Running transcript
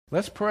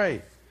Let's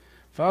pray.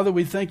 Father,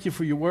 we thank you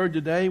for your word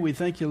today. We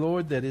thank you,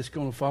 Lord, that it's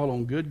going to fall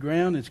on good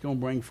ground. It's going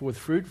to bring forth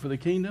fruit for the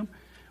kingdom.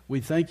 We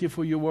thank you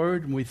for your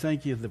word, and we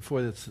thank you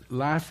for its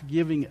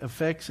life-giving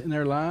effects in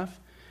our life.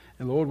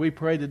 And Lord, we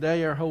pray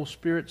today our whole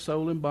spirit,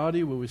 soul, and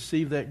body will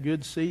receive that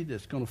good seed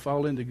that's going to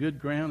fall into good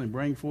ground and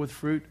bring forth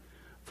fruit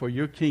for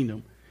your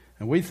kingdom.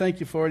 And we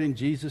thank you for it in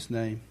Jesus'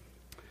 name.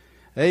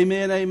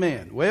 Amen,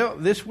 amen. Well,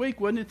 this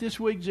week, wasn't it this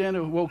week,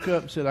 Jana woke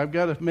up and said, I've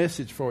got a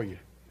message for you.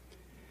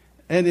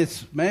 And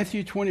it's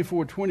Matthew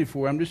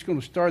 24:24. I'm just going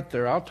to start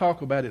there. I'll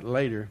talk about it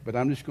later, but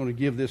I'm just going to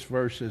give this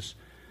verse as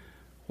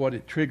what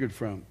it triggered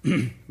from.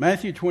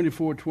 Matthew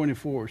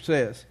 24:24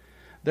 says,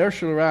 There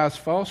shall arise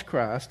false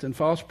Christs and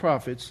false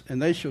prophets, and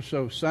they shall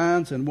show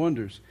signs and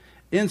wonders,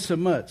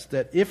 insomuch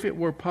that if it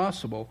were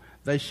possible,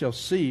 they shall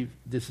deceive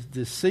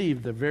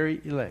the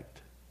very elect.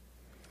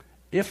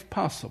 If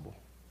possible.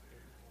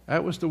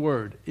 That was the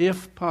word,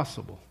 if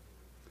possible.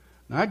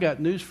 Now, I got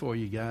news for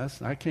you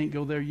guys. I can't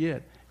go there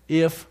yet.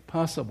 If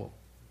possible.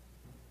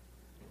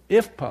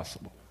 If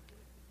possible.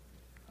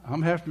 I'm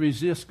going to have to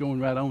resist going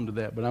right on to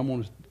that, but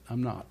I'm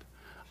not.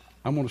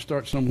 I'm going to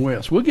start somewhere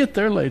else. We'll get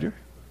there later.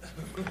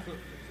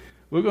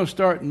 We're going to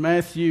start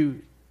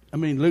in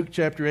Luke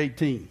chapter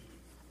 18.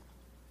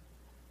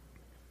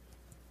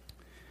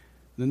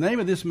 The name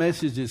of this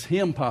message is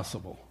Him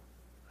Possible.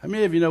 How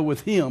many of you know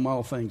with Him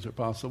all things are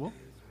possible?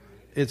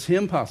 It's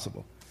Him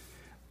possible.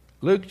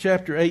 Luke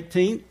chapter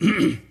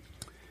 18.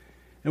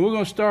 And we're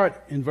going to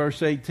start in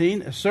verse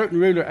 18. A certain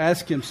ruler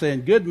asked him,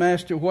 saying, Good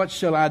master, what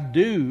shall I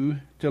do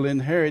to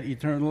inherit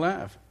eternal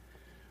life?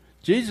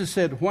 Jesus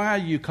said, Why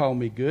you call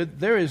me good?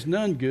 There is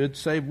none good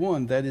save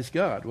one, that is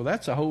God. Well,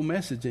 that's a whole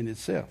message in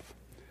itself.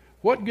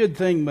 What good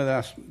thing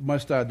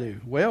must I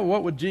do? Well,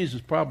 what would Jesus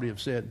probably have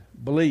said?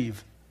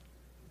 Believe.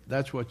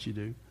 That's what you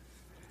do.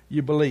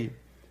 You believe.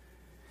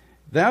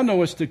 Thou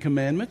knowest the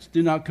commandments.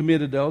 Do not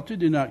commit adultery.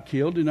 Do not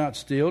kill. Do not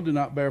steal. Do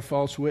not bear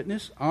false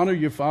witness. Honor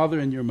your father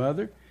and your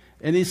mother.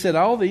 And he said,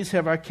 All these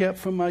have I kept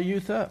from my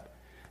youth up.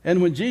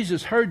 And when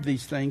Jesus heard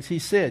these things, he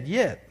said,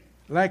 Yet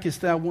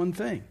lackest thou one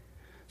thing.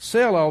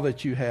 Sell all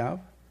that you have,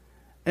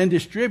 and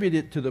distribute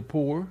it to the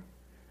poor,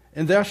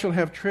 and thou shalt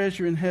have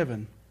treasure in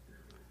heaven.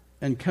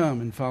 And come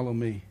and follow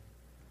me.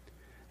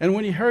 And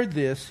when he heard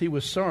this, he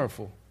was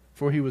sorrowful,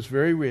 for he was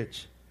very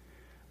rich.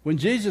 When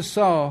Jesus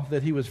saw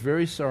that he was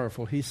very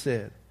sorrowful, he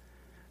said,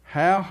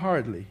 How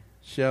hardly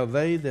shall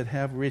they that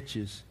have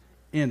riches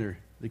enter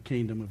the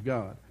kingdom of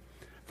God?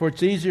 For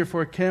it's easier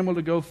for a camel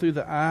to go through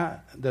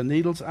the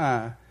needle's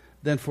eye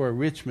than for a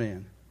rich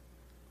man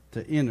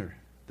to enter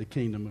the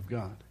kingdom of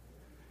God.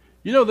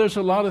 You know, there's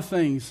a lot of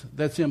things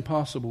that's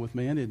impossible with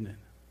man, isn't it?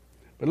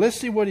 But let's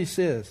see what he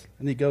says.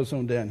 And he goes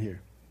on down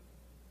here.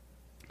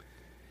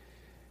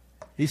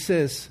 He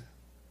says,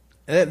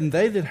 And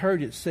they that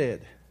heard it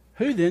said,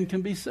 Who then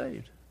can be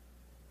saved?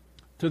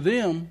 To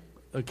them,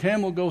 a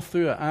camel goes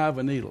through an eye of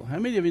a needle. How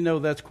many of you know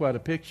that's quite a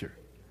picture?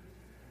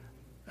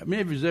 How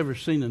many of you have ever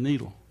seen a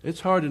needle?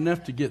 It's hard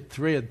enough to get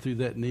thread through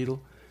that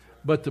needle,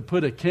 but to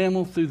put a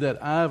camel through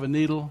that eye of a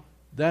needle,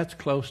 that's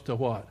close to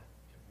what?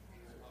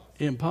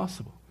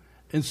 Impossible.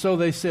 And so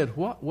they said,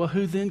 What? Well,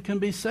 who then can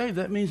be saved?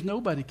 That means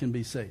nobody can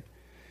be saved.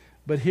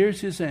 But here's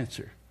his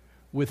answer.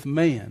 With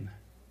man,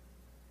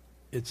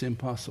 it's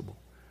impossible.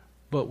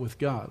 But with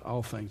God,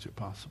 all things are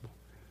possible.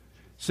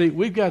 See,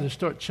 we've got to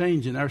start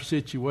changing our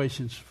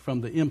situations from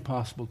the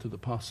impossible to the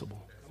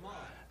possible.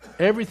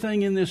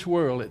 Everything in this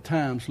world at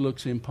times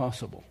looks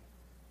impossible.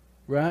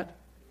 Right?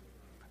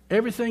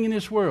 Everything in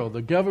this world,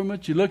 the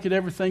government, you look at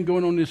everything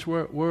going on in this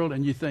world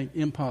and you think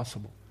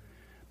impossible.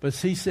 But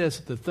he says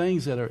that the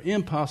things that are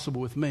impossible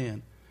with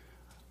man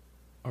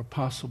are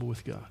possible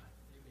with God.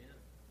 Amen.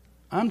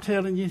 I'm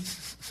telling you,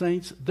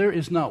 saints, there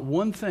is not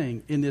one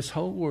thing in this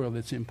whole world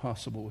that's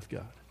impossible with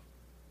God.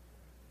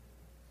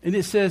 And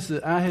it says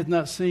that eye had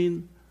not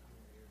seen,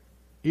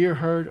 ear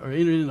heard, or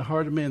entered in the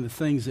heart of man the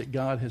things that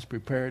God has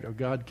prepared or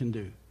God can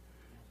do.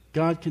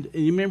 God can.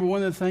 And you remember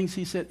one of the things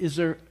he said, is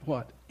there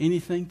what?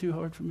 Anything too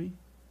hard for me?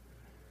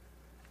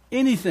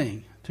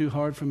 Anything too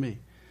hard for me.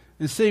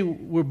 And see,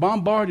 we're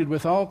bombarded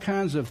with all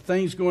kinds of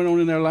things going on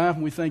in our life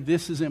and we think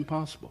this is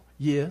impossible.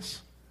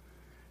 Yes.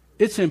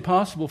 It's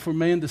impossible for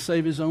man to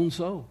save his own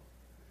soul.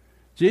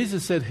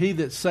 Jesus said, He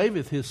that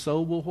saveth his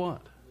soul will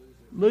what?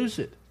 Lose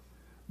it.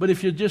 But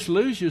if you just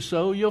lose your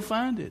soul, you'll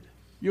find it.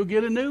 You'll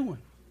get a new one.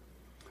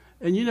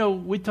 And you know,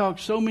 we talk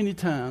so many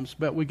times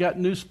about we got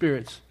new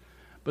spirits.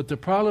 But the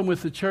problem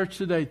with the church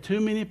today, too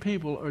many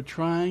people are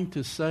trying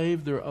to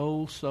save their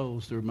old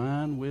souls, their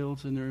mind,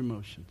 wills, and their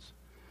emotions.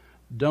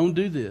 Don't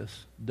do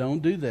this.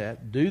 Don't do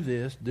that. Do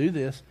this. Do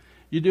this.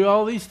 You do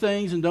all these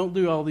things and don't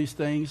do all these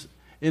things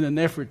in an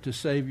effort to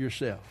save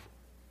yourself.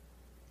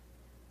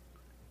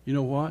 You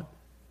know what?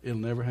 It'll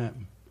never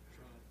happen.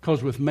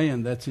 Because with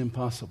man, that's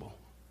impossible.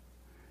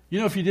 You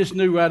know, if you just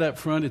knew right up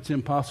front it's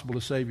impossible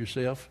to save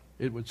yourself,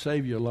 it would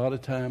save you a lot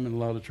of time and a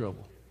lot of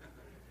trouble.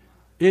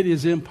 It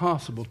is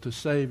impossible to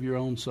save your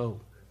own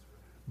soul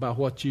by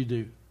what you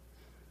do.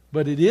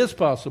 But it is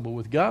possible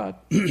with God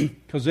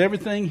because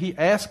everything He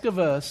asks of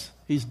us,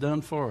 He's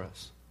done for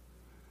us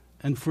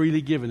and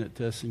freely given it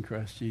to us in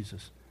Christ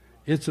Jesus.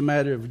 It's a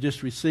matter of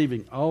just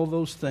receiving all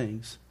those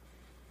things.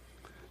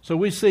 So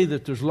we see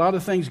that there's a lot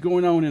of things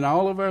going on in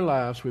all of our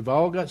lives. We've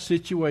all got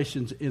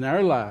situations in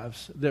our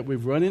lives that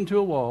we've run into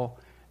a wall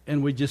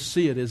and we just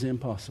see it as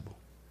impossible.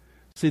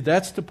 See,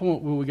 that's the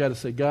point where we got to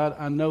say, God,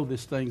 I know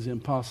this thing's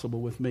impossible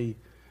with me,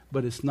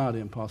 but it's not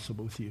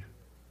impossible with you.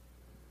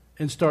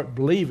 And start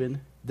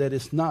believing that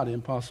it's not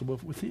impossible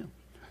with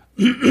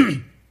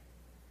Him.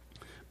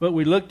 But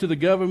we look to the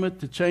government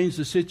to change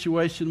the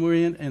situation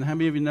we're in, and how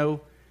many of you know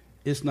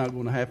it's not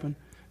going to happen?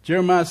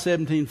 Jeremiah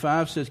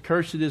 17:5 says,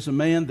 "Cursed is a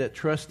man that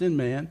trusts in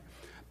man,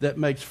 that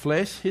makes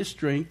flesh his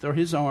strength or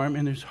his arm,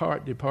 and his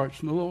heart departs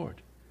from the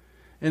Lord."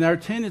 And our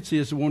tendency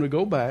is to want to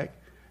go back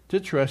to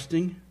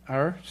trusting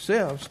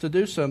ourselves to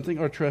do something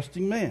or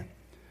trusting man.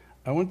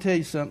 I want to tell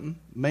you something.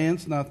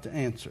 Man's not the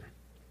answer.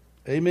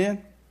 Amen?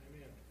 Amen.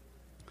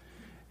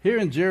 Here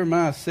in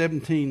Jeremiah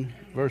 17,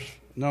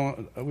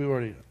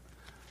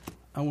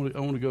 I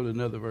want to go to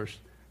another verse.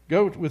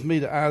 Go with me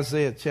to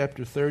Isaiah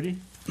chapter 30.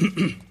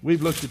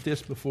 We've looked at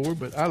this before,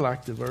 but I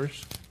like the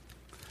verse.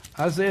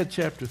 Isaiah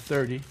chapter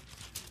 30.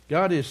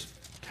 God is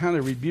kind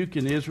of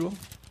rebuking Israel.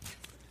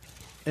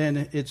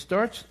 And it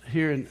starts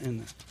here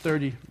in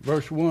 30,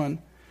 verse 1.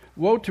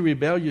 "Woe to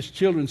rebellious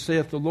children,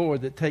 saith the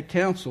Lord, that take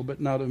counsel,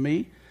 but not of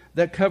me,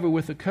 that cover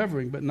with a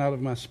covering, but not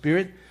of my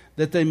spirit,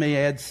 that they may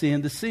add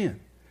sin to sin,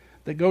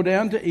 that go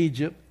down to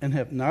Egypt, and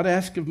have not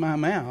asked of my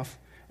mouth,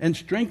 and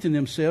strengthen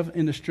themselves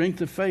in the strength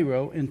of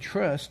Pharaoh, and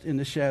trust in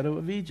the shadow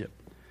of Egypt.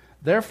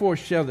 Therefore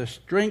shall the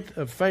strength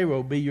of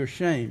Pharaoh be your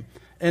shame,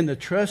 and the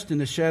trust in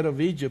the shadow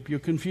of Egypt your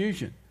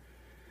confusion."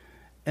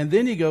 And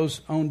then he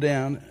goes on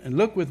down, and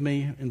look with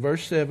me in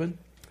verse 7.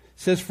 It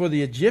says, "For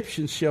the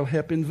Egyptians shall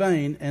help in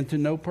vain, and to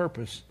no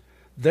purpose.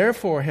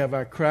 Therefore have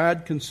I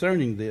cried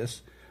concerning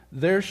this.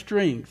 Their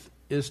strength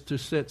is to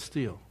sit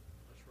still."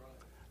 That's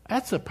right.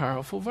 That's a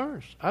powerful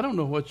verse. I don't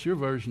know what your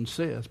version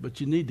says, but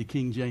you need the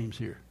King James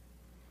here.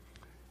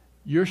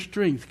 Your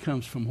strength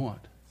comes from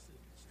what?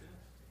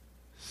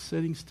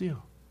 Sitting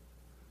still.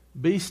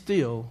 Be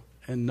still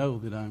and know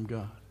that I'm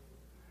God.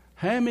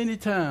 How many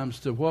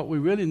times what we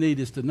really need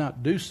is to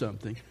not do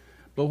something,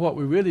 but what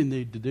we really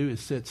need to do is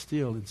sit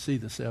still and see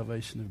the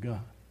salvation of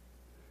God.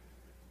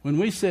 When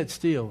we sit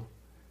still,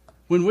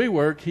 when we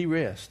work, He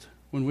rests.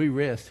 When we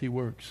rest, He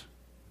works.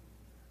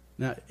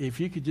 Now, if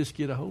you could just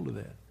get a hold of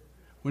that.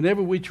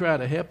 Whenever we try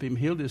to help Him,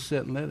 He'll just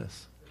sit and let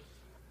us.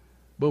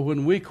 But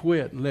when we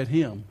quit and let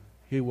Him,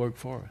 He'll work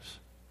for us.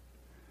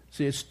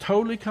 See, it's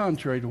totally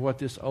contrary to what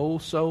this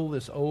old soul,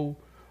 this old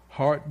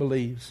heart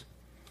believes.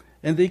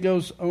 And he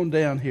goes on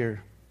down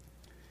here.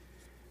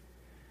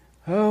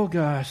 Oh,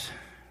 gosh.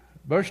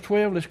 Verse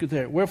 12, let's get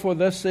there. "Wherefore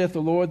thus saith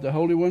the Lord, the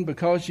Holy One,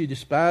 because ye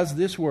despise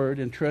this word,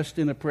 and trust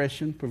in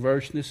oppression,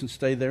 perverseness, and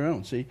stay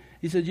thereon." See,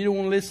 he said, you don't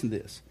want to listen to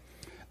this.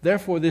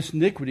 "Therefore this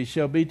iniquity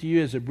shall be to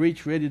you as a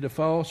breach ready to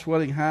fall,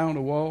 swelling high on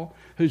a wall,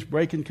 whose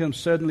breaking comes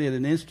suddenly at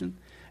an instant.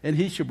 And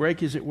he shall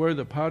break, as it were,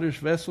 the potter's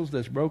vessels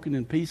that's broken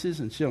in pieces,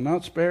 and shall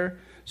not spare,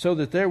 so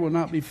that there will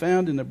not be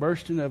found in the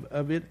bursting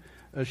of it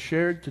a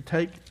sherd to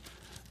take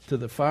to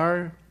the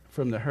fire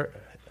from the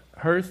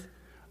hearth,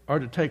 or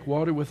to take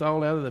water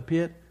withal out of the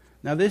pit."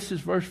 Now this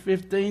is verse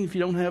 15, if you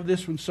don't have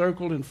this one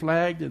circled and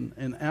flagged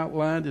and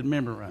outlined and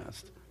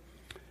memorized.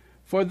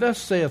 "For thus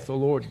saith the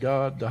Lord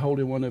God, the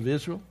Holy One of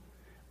Israel,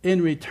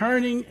 in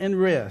returning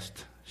and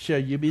rest shall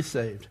you be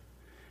saved.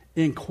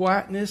 In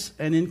quietness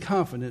and in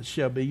confidence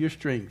shall be your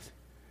strength,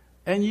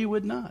 and you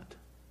would not."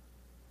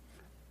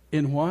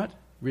 In what?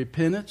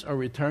 Repentance or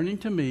returning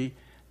to me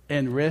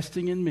and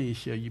resting in me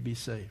shall you be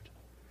saved.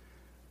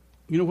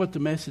 You know what the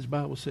Message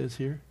Bible says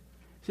here?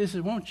 It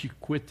says, why don't you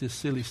quit this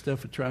silly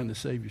stuff of trying to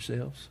save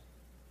yourselves?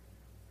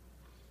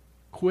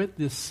 Quit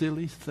this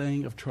silly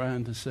thing of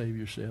trying to save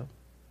yourself.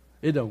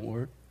 It don't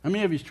work. How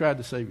many of you tried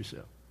to save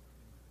yourself?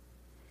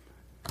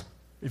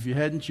 If you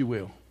hadn't, you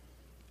will.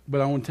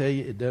 But I want to tell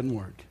you, it doesn't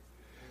work.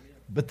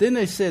 But then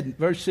they said,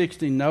 verse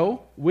 16,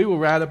 "No, we will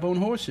ride upon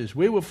horses.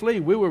 We will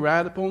flee. We will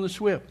ride upon the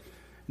swift."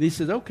 And he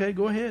says, okay,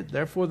 go ahead.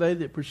 "Therefore they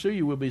that pursue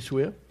you will be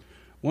swift.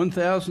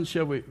 1,000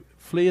 shall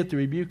flee at the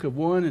rebuke of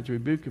one, at the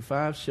rebuke of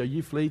 5 shall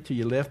you flee till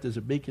you left as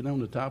a beacon on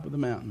the top of the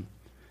mountain,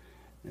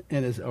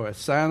 and or a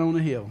sign on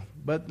the hill."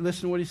 But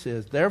listen to what he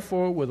says.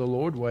 "Therefore will the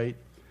Lord wait,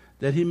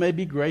 that He may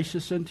be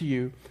gracious unto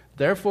you.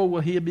 Therefore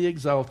will He be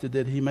exalted,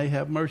 that He may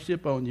have mercy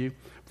upon you.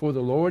 For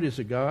the Lord is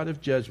a God of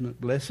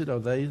judgment. Blessed are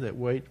they that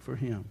wait for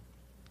Him."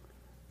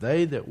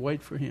 They that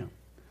wait for Him.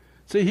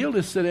 See, He'll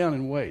just sit down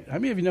and wait. How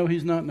many of you know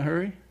He's not in a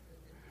hurry?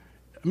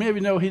 How many of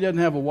you know He doesn't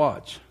have a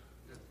watch?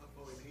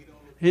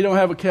 He don't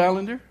have a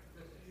calendar.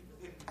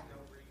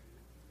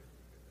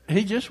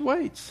 He just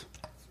waits.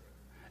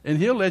 And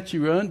He'll let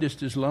you run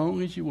just as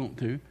long as you want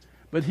to.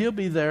 But He'll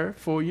be there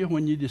for you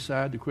when you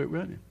decide to quit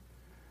running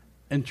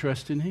and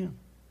trust in Him.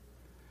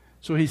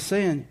 So He's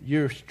saying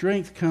your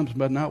strength comes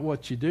by not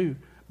what you do,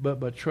 but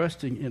by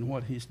trusting in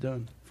what He's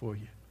done for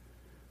you.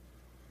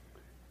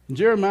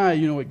 Jeremiah,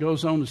 it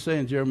goes on to say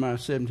in Jeremiah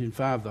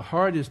 17:5, the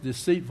heart is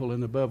deceitful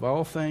and above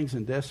all things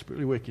and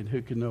desperately wicked.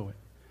 Who can know it?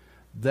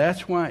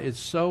 That's why it's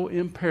so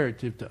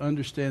imperative to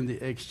understand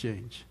the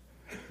exchange.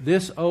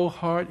 This old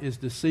heart is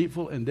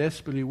deceitful and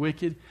desperately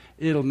wicked.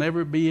 It'll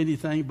never be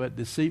anything but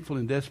deceitful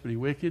and desperately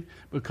wicked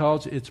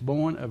because it's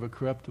born of a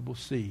corruptible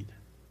seed.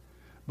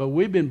 But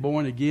we've been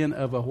born again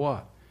of a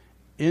what?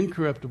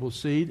 Incorruptible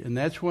seed. And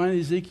that's why in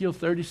Ezekiel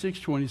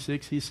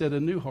 36:26 he said,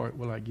 a new heart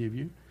will I give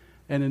you,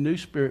 and a new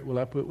spirit will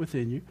I put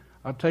within you.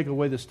 I'll take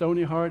away the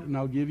stony heart, and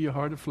I'll give you a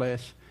heart of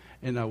flesh,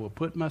 and I will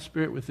put my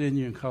spirit within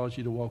you and cause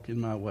you to walk in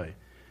my way.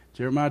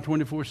 Jeremiah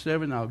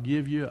 24:7, I'll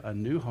give you a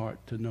new heart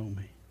to know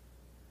me.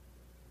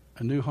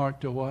 A new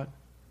heart to what?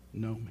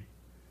 Know me.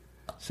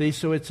 See,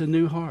 so it's a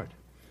new heart.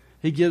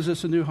 He gives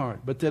us a new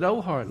heart. But that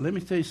old heart, let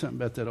me tell you something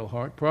about that old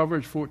heart.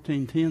 Proverbs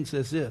 14:10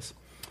 says this,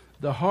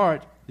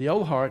 the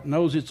old heart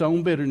knows its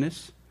own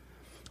bitterness,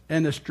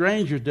 and the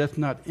stranger doth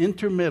not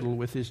intermeddle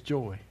with his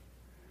joy.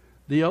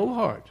 The old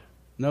heart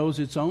knows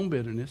its own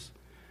bitterness,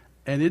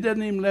 and it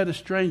doesn't even let a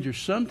stranger.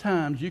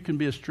 Sometimes you can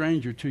be a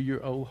stranger to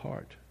your old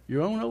heart,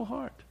 your own old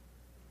heart.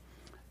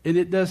 And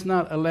it does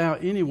not allow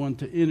anyone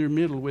to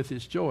intermeddle with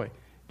his joy.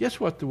 Guess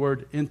what the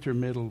word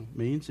intermeddle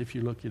means if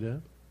you look it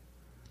up?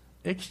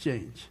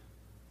 Exchange.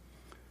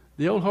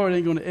 The old heart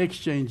ain't going to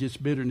exchange its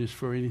bitterness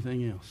for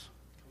anything else.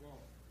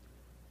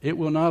 It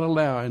will not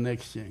allow an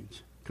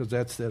exchange because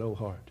that's that old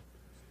heart.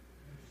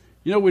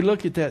 We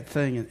look at that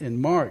thing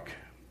in Mark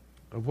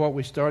of what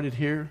we started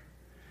here.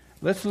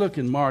 Let's look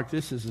in Mark.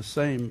 This is the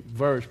same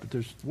verse, but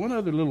there's one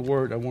other little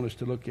word I want us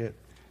to look at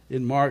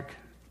in Mark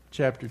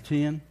chapter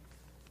 10.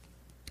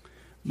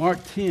 Mark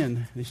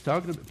 10, he's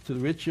talking to the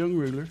rich young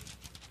ruler.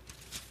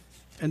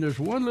 And there's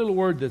one little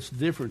word that's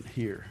different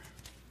here.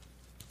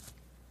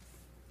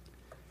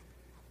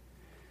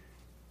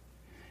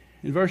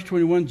 In verse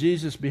 21,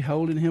 Jesus,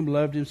 beholding him,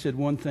 loved him, said,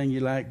 one thing you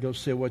lack, go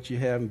sell what you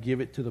have and give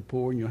it to the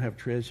poor, and you'll have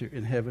treasure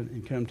in heaven,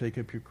 and come take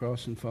up your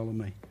cross and follow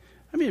me.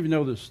 How many of you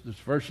know this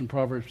verse in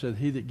Proverbs said,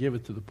 he that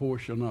giveth to the poor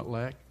shall not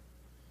lack?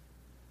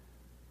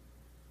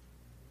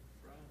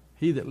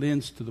 He that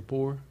lends to the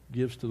poor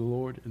gives to the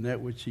Lord, and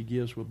that which he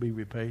gives will be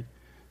repaid.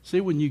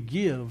 See, when you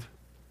give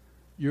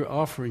your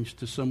offerings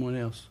to someone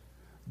else,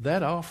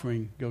 that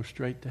offering goes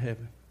straight to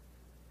heaven.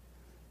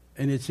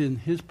 And it's in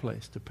his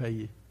place to pay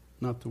you,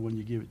 not the one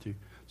you give it to.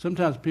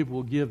 Sometimes people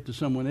will give to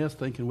someone else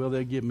thinking, well,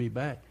 they'll give me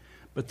back.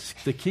 But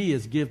the key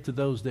is give to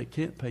those that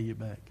can't pay you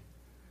back.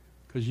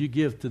 Because you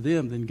give to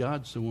them, then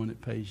God's the one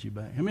that pays you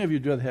back. How many of you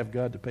would rather have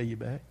God to pay you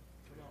back?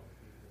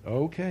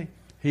 Okay.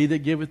 He that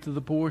giveth to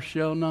the poor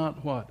shall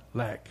not what?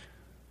 Lack.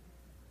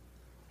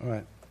 All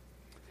right.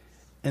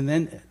 And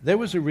then there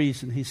was a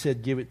reason he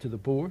said, give it to the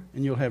poor,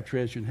 and you'll have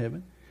treasure in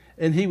heaven.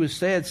 And he was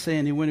sad,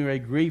 saying he went away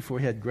grieved, for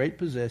he had great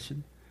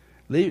possession.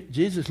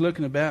 Jesus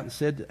looking about and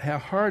said, how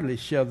hardly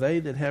shall they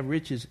that have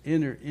riches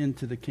enter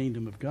into the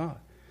kingdom of God?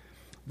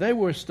 They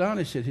were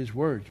astonished at his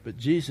words, but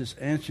Jesus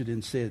answered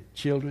and said,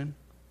 children,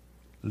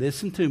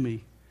 listen to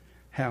me.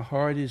 How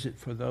hard is it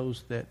for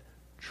those that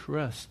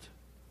trust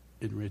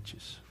in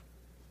riches?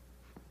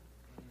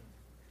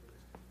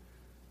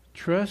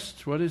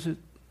 Trust, what is it?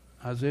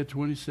 Isaiah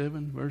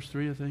 27, verse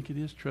 3, I think it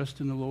is. Trust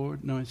in the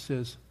Lord. No, it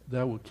says,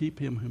 thou wilt keep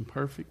him in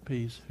perfect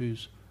peace,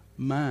 whose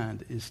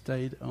mind is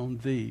stayed on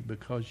thee,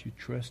 because you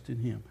trust in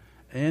him.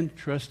 And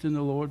trust in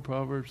the Lord,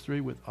 Proverbs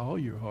 3, with all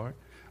your heart.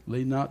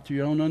 Lean not to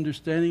your own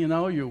understanding, in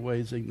all your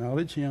ways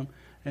acknowledge him,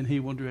 and he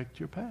will direct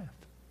your path.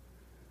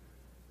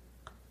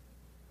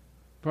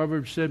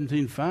 Proverbs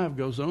 17:5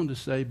 goes on to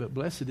say, but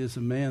blessed is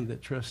the man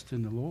that trusts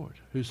in the Lord,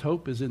 whose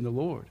hope is in the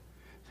Lord.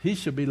 He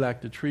shall be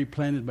like the tree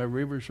planted by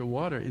rivers of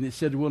water. And it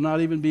said, will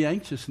not even be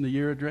anxious in the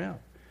year of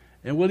drought.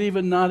 And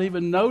will not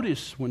even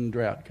notice when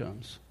drought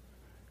comes.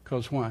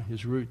 Because why?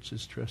 His roots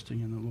is trusting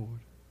in the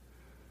Lord.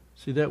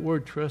 See, that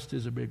word trust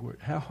is a big word.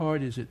 How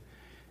hard is it?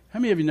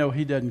 How many of you know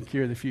he doesn't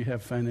care if you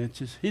have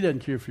finances? He doesn't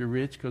care if you're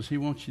rich, because he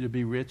wants you to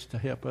be rich to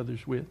help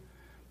others with.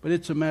 But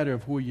it's a matter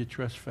of where your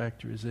trust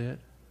factor is at.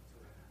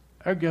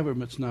 Our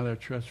government's not our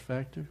trust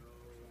factor.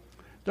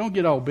 Don't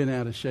get all bent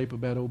out of shape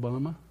about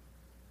Obama.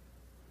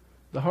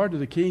 The heart of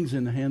the king's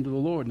in the hand of the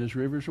Lord, and as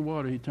rivers of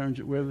water, he turns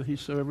it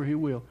wheresoever he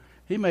will.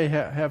 He may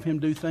have him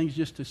do things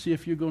just to see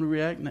if you're going to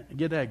react and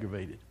get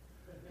aggravated.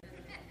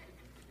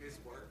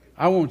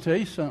 I want to tell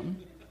you something.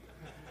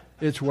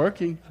 It's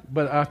working,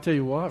 but I'll tell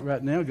you what,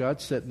 right now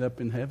God's sitting up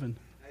in heaven,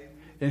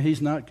 and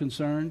he's not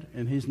concerned,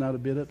 and he's not a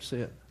bit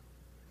upset.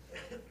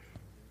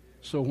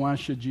 So why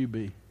should you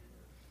be?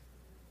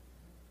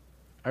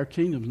 Our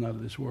kingdom's not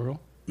of this world.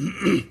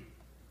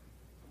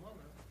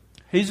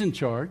 He's in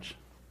charge.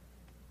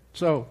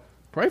 So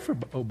pray for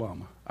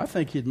Obama. I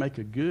think he'd make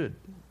a good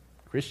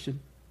Christian.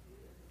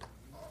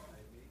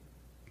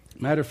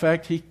 Matter of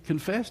fact, he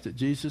confessed that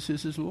Jesus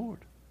is his Lord.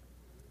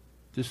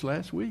 Just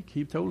last week,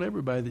 he told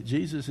everybody that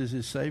Jesus is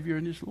his Savior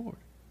and his Lord.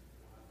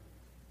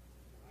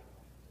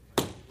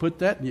 Put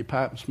that in your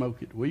pipe and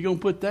smoke it. Where you going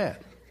to put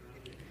that?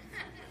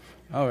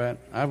 All right,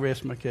 I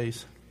rest my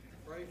case.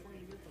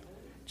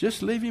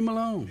 Just leave him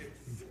alone.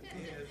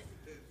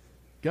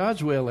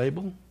 God's well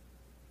able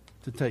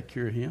to take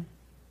care of him.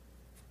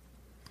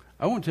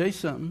 I want to tell you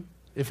something.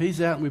 If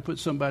he's out and we put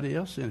somebody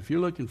else in, if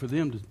you're looking for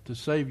them to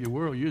save your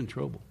world, you're in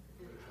trouble.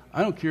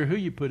 I don't care who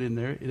you put in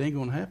there. It ain't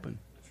going to happen.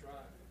 That's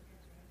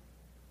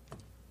right.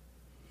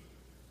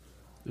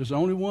 There's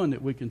only one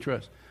that we can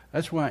trust.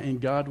 That's why in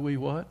God we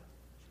what?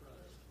 Trust.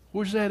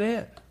 Where's that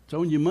at? It's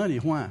on your money.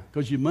 Why?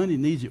 Because your money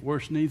needs it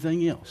worse than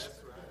anything else. That's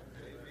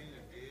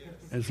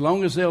right. As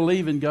long as they'll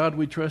leave in God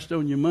we trust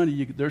on your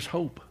money, there's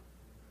hope.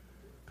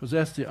 Because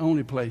that's the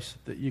only place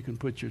that you can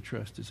put your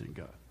trust is in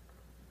God.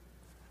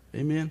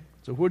 Amen?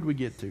 So where do we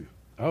get to?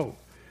 Oh,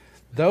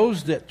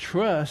 those that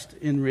trust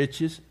in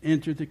riches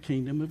enter the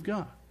kingdom of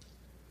God.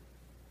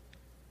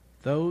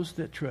 Those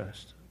that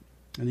trust.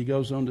 And he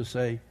goes on to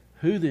say,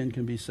 who then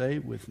can be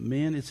saved? With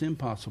men it's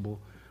impossible,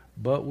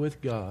 but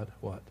with God,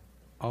 what?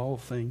 All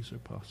things are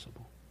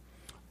possible.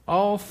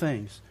 All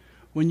things.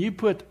 When you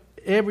put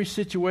every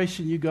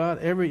situation you got,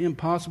 every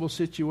impossible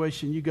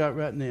situation you got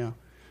right now,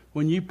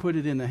 when you put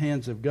it in the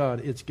hands of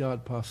God, it's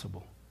God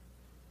possible.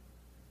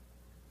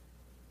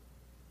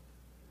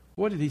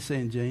 What did he say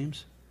in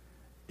James?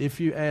 If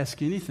you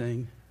ask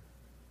anything,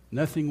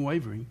 nothing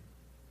wavering.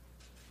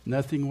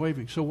 Nothing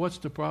wavering. So what's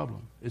the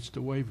problem? It's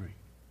the wavering.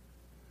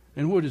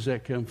 And where does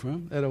that come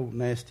from? That old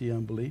nasty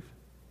unbelief.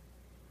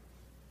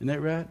 Isn't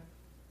that right?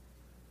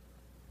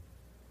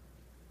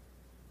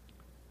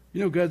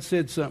 You know, God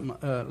said something.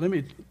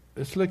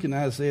 Let's look in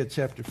Isaiah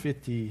chapter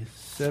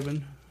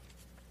 57.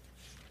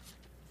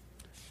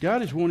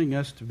 God is wanting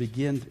us to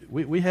begin.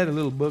 We had a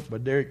little book by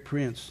Derek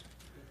Prince,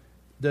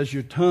 Does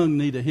Your Tongue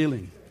Need a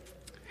Healing?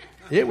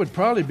 It would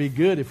probably be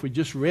good if we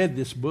just read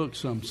this book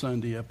some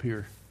Sunday up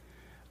here.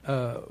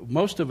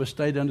 Most of us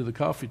stayed under the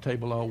coffee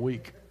table all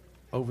week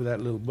over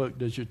that little book,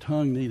 Does Your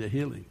Tongue Need a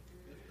Healing?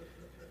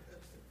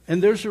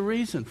 And there's a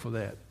reason for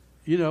that.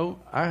 You know,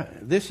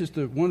 this is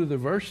one of the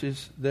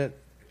verses that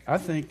I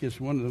think is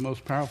one of the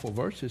most powerful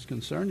verses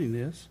concerning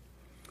this.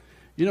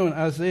 You know, in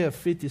Isaiah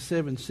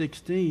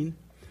 57:16,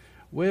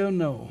 well,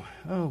 no.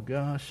 Oh,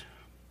 gosh.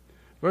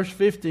 Verse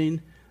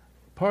 15,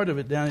 part of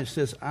it down, it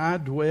says, I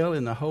dwell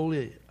in the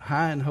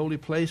high and holy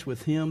place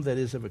with him that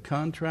is of a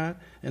contrite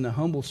and a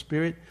humble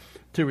spirit,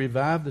 to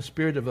revive the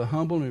spirit of the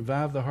humble and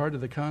revive the heart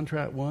of the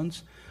contrite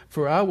ones.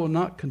 For I will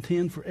not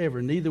contend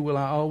forever, neither will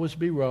I always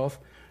be wroth.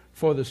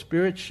 For the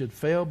spirits should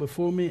fail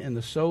before me, and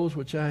the souls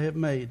which I have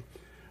made.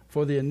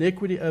 For the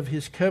iniquity of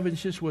his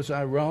covetousness was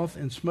I wroth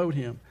and smote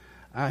him.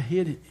 I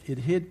hid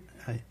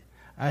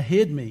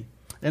me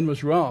and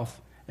was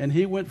wroth, and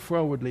he went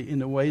forwardly in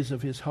the ways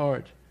of his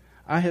heart.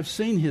 I have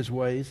seen his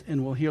ways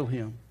and will heal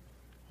him.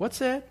 What's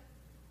that?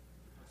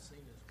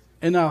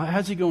 And now,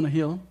 how's he going to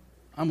heal him?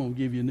 I'm going to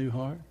give you a new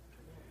heart.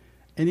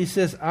 And he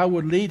says, I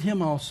will lead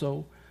him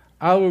also.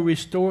 I will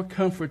restore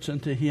comforts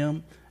unto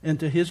him and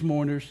to his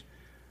mourners.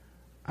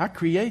 I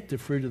create the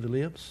fruit of the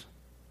lips.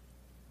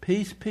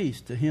 Peace,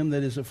 peace to him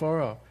that is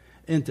afar off.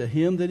 And to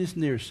him that is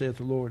near, saith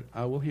the Lord,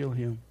 I will heal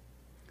him.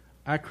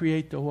 I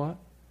create the what?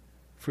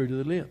 Fruit of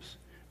the lips.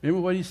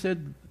 Remember what he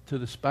said to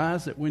the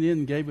spies that went in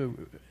and gave a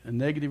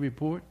negative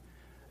report?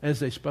 As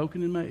they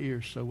spoken in my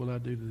ears, so will I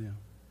do to them.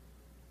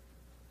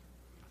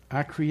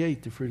 I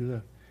create the fruit of the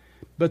lips.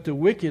 But the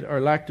wicked are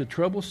like the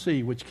troubled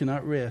sea which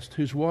cannot rest,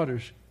 whose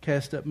waters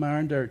cast up mire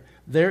and dirt.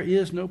 There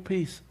is no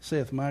peace,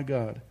 saith my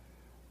God,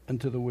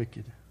 unto the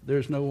wicked.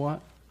 There's no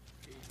what?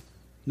 Peace.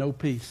 No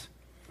peace.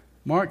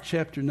 Mark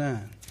chapter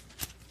 9.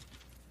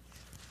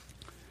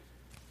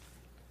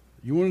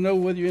 You want to know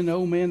whether you're in the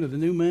old man or the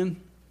new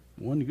man?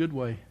 One good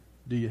way.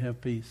 Do you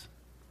have peace?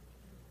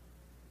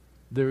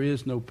 There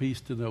is no peace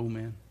to the old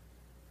man.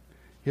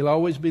 He'll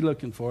always be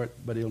looking for it,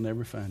 but he'll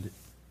never find it.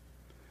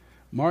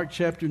 Mark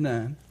chapter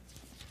 9.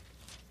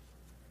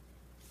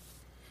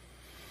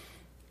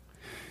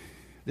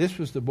 This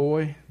was the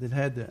boy that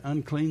had the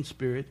unclean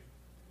spirit,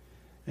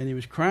 and he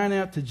was crying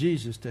out to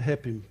Jesus to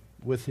help him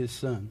with his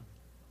son.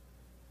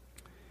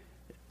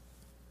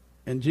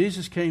 And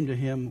Jesus came to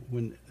him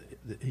when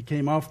he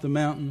came off the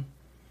mountain,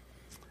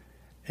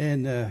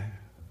 and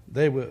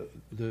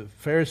the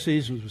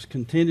Pharisees was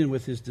contending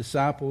with his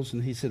disciples,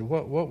 and he said,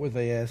 what were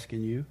they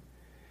asking you?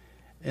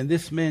 And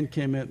this man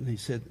came up and he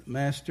said,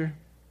 Master,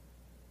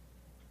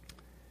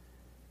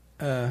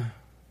 I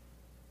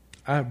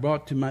have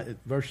brought to my,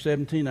 verse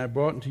 17, I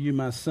brought unto you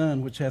my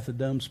son, which hath a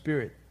dumb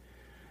spirit.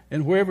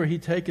 And wherever he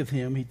taketh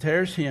him, he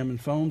tears him, and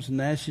foams and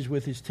gnashes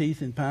with his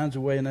teeth, and pines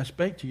away. And I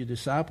spake to your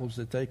disciples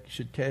that they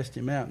should cast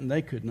him out, and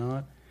they could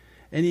not.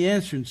 And he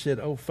answered and said,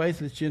 O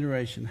faithless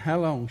generation,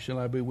 how long shall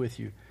I be with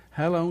you?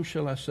 How long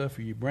shall I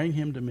suffer you? Bring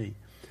him to me.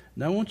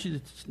 Now I want you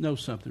to know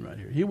something right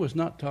here. He was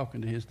not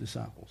talking to his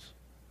disciples.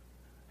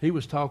 He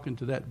was talking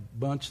to that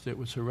bunch that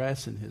was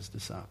harassing his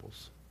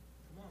disciples.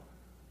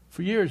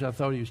 For years I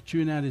thought he was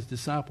chewing out his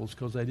disciples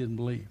because they didn't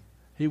believe.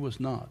 He was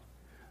not.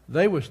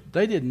 They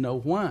didn't know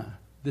why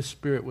this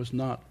spirit was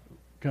not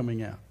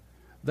coming out.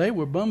 They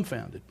were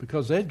bumfounded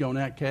because they'd gone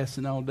out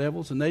casting all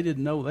devils, and they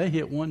didn't know. They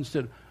hit one and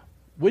said,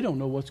 we don't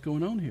know what's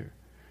going on here.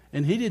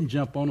 And he didn't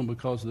jump on them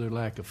because of their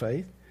lack of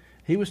faith.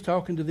 He was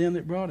talking to them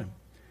that brought him.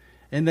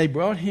 And they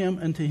brought him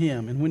unto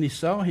him. And when he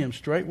saw him,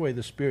 straightway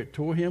the spirit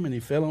tore him, and he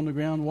fell on the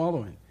ground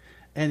wallowing.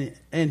 And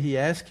he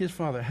asked his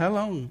father, how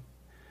long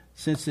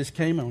since this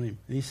came on him?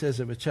 And he says,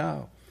 of a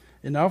child.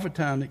 And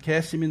oftentimes it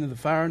cast him into the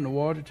fire and the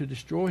water to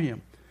destroy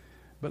him.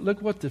 But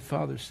look what the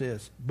father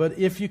says. But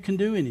if you can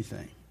do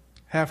anything,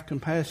 have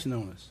compassion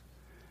on us.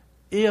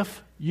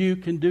 If you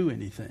can do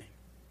anything.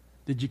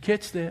 Did you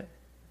catch that?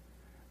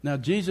 Now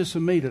Jesus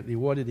immediately,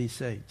 what did he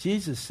say?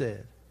 Jesus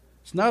said,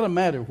 it's not a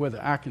matter of whether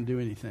I can do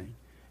anything.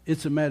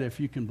 It's a matter if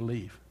you can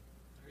believe.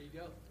 There you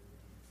go.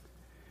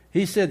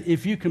 He said,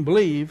 if you can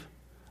believe,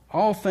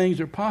 all things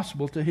are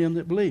possible to him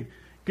that believe.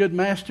 Good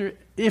master,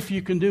 if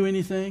you can do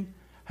anything.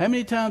 How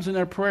many times in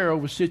our prayer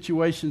over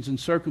situations and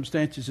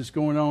circumstances that's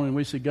going on and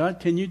we say, God,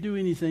 can you do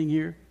anything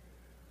here?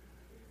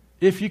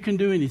 If you can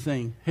do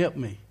anything, help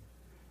me.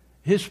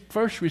 His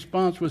first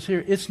response was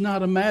here, it's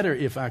not a matter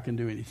if I can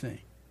do anything.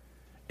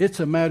 It's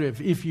a matter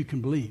of if you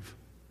can believe.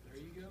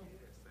 There you go.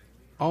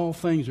 All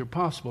things are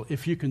possible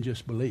if you can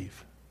just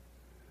believe.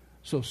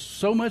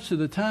 So much of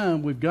the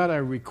time we've got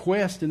our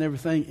request and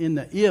everything in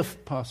the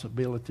if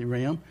possibility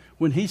realm.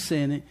 When he's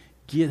saying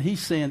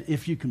he's saying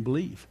if you can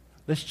believe.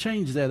 Let's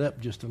change that up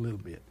just a little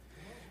bit.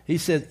 He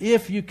said,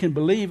 if you can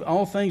believe,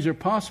 all things are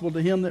possible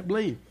to him that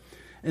believe.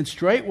 And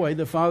straightway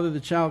the father of the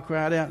child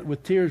cried out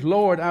with tears,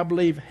 Lord, I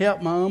believe,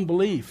 help my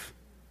unbelief.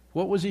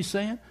 What was he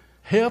saying?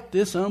 Help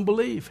this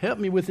unbelief. Help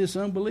me with this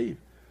unbelief.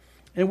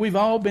 And we've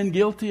all been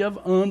guilty of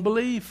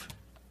unbelief.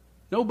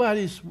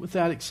 Nobody's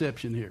without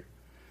exception here.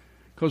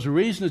 Because the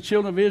reason the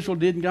children of Israel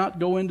did not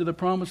go into the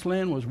promised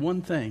land was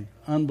one thing,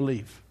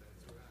 unbelief.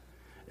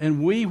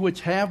 And we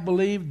which have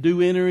believed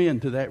do enter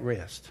into that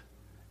rest.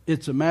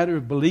 It's a matter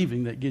of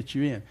believing that gets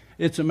you in.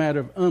 It's a matter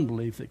of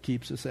unbelief that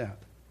keeps us out.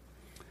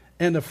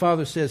 And the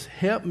father says,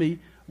 help me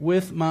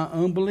with my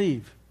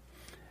unbelief.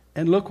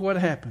 And look what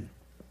happened.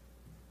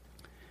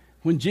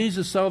 When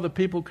Jesus saw the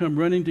people come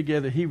running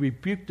together, he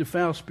rebuked the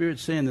foul spirit,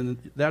 saying,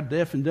 thou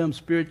deaf and dumb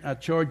spirit, I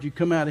charge you,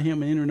 come out of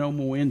him and enter no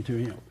more into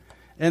him.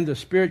 And the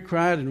spirit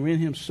cried and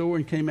rent him sore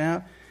and came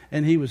out,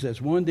 and he was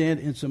as one dead,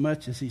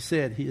 insomuch as he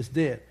said, he is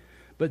dead.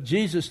 But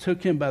Jesus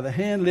took him by the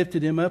hand,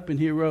 lifted him up, and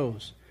he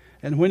arose.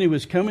 And when he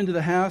was coming to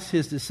the house,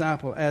 his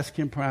disciple asked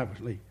him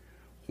privately,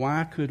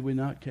 why could we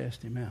not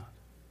cast him out?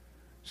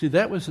 See,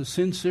 that was a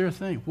sincere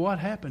thing. What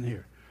happened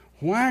here?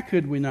 Why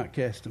could we not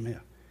cast him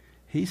out?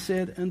 He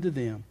said unto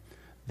them,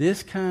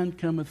 this kind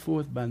cometh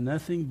forth by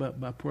nothing but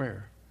by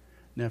prayer.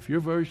 Now, if your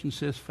version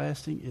says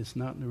fasting, it's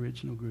not in the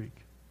original Greek.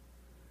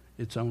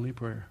 It's only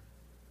prayer.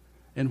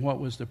 And what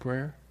was the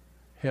prayer?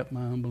 Help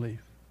my unbelief.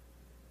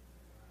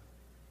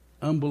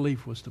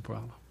 Unbelief was the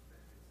problem.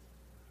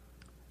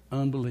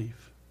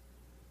 Unbelief.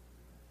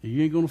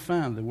 You ain't going to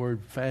find the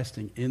word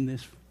fasting in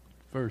this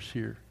verse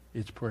here.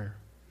 It's prayer.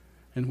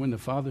 And when the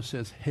Father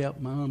says, help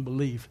my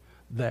unbelief,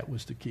 that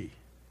was the key.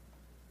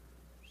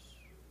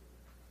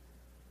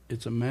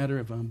 It's a matter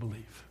of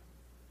unbelief.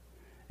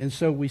 And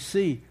so we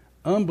see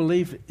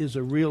unbelief is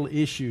a real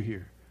issue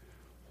here.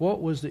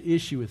 What was the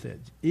issue with that?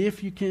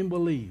 If you can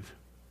believe.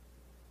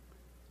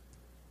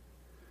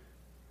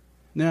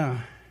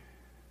 Now,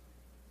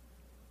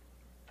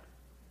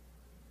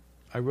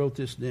 I wrote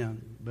this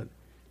down, but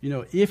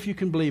if you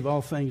can believe,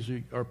 all things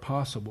are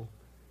possible.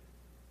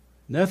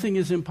 Nothing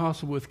is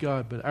impossible with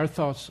God, but our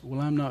thoughts, well,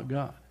 I'm not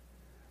God.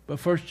 But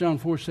 1 John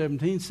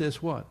 4:17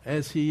 says what?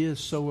 As he is,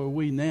 so are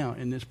we now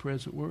in this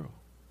present world.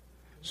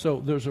 So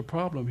there's a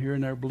problem here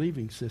in our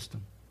believing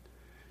system.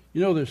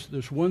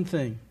 There's one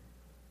thing.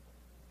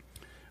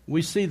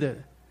 We see that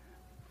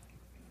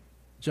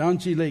John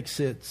G. Lake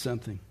said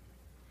something.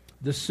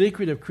 The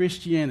secret of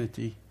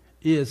Christianity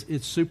is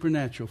it's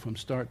supernatural from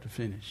start to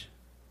finish.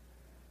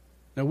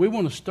 Now, we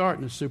want to start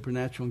in the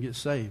supernatural and get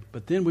saved,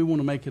 but then we want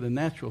to make it a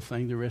natural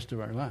thing the rest of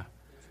our life.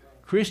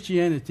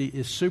 Christianity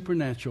is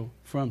supernatural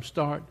from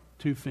start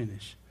to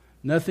finish.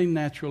 Nothing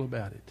natural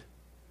about it.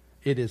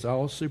 It is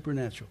all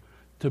supernatural.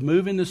 To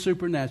move in the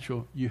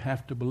supernatural, you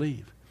have to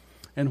believe.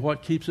 And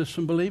what keeps us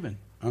from believing?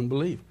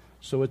 Unbelief.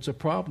 So it's a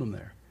problem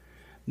there.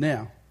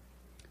 Now,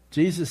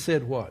 Jesus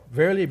said what?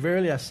 Verily,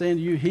 verily, I say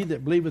unto you, he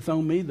that believeth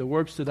on me, the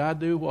works that I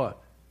do,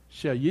 what?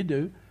 Shall you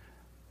do?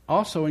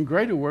 Also, in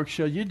greater works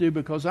shall you do,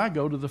 because I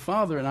go to the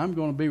Father, and I'm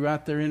going to be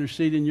right there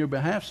interceding in your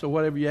behalf. So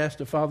whatever you ask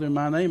the Father in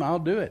my name, I'll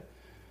do it.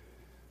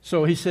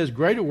 So he says,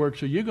 greater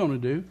works are you going to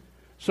do.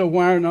 So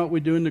why are not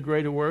we doing the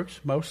greater works?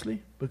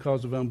 Mostly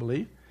because of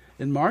unbelief.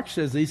 And Mark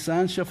says, these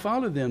signs shall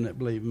follow them that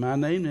believe. In my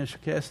name they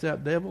shall cast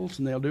out devils,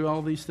 and they'll do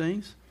all these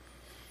things.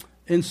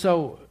 And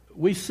so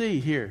we see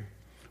here,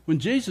 when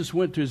Jesus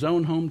went to his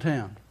own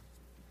hometown,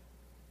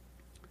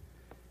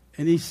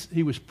 and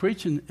he was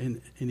preaching,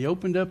 and he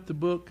opened up the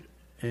book,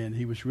 and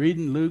he was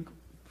reading Luke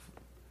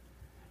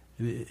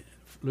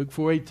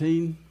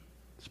 4:18,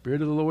 the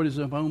Spirit of the Lord is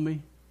upon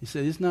me. He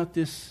said, is not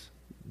this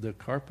the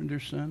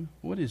carpenter's son?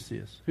 What is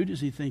this? Who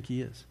does he think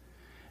he is?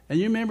 And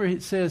you remember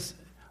it says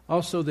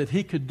also that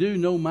he could do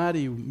no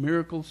mighty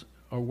miracles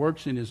or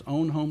works in his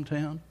own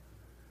hometown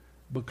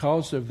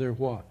because of their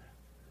what?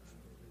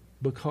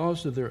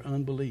 Because of their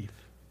unbelief.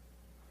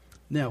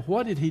 Now,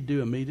 what did he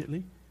do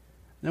immediately?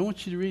 Now, I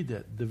want you to read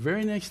that. The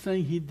very next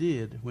thing he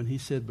did when he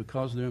said,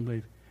 because of their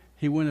unbelief,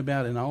 he went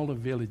about in all the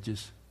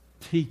villages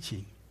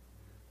teaching.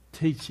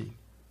 Teaching.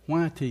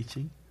 Why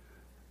teaching?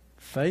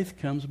 Faith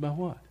comes by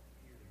what?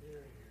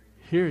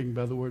 Hearing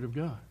by the Word of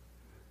God.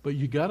 But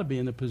you got to be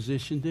in a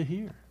position to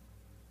hear.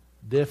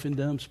 Deaf and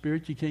dumb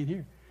spirit, you can't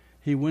hear.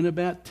 He went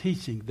about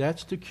teaching.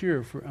 That's the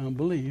cure for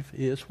unbelief,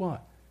 is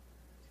what?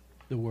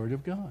 The Word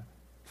of God.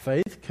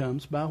 Faith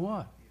comes by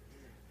what?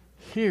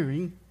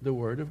 Hearing the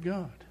Word of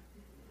God.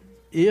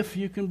 If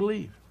you can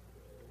believe.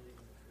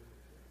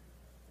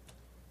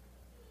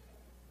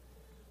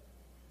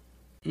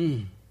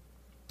 You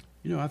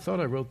know, I thought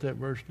I wrote that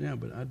verse down,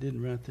 but I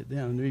didn't write that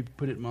down. I knew he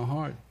put it in my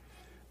heart.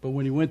 But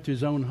when he went to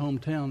his own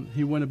hometown,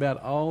 he went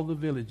about all the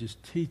villages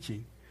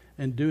teaching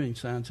and doing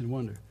signs and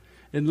wonders.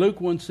 In Luke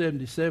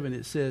 1:77,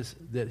 it says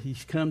that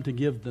he's come to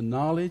give the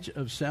knowledge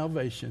of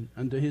salvation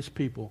unto his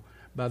people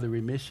by the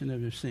remission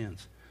of their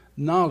sins.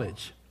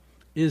 Knowledge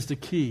is the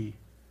key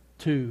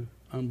to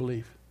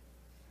unbelief.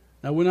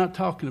 Now, we're not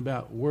talking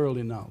about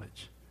worldly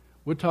knowledge.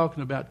 We're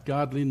talking about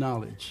godly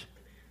knowledge.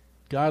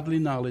 Godly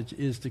knowledge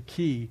is the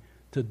key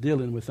to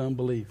dealing with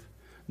unbelief.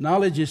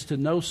 Knowledge is to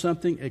know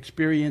something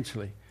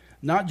experientially,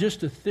 not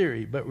just a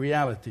theory, but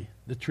reality,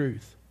 the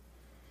truth.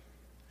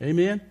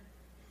 Amen?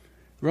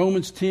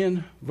 Romans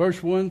 10,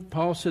 verse 1,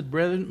 Paul said,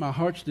 Brethren, my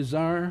heart's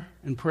desire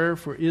and prayer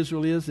for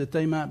Israel is that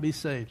they might be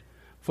saved.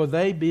 For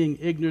they, being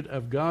ignorant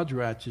of God's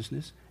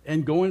righteousness,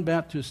 and going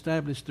about to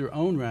establish their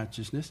own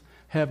righteousness,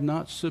 have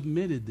not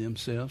submitted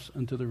themselves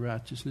unto the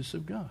righteousness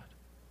of God.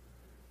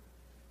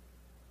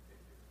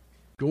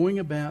 Going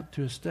about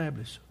to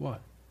establish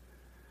what?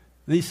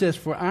 And he says,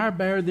 For I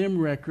bear them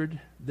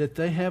record that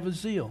they have a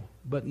zeal,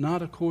 but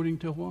not according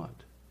to what?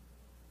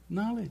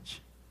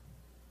 Knowledge.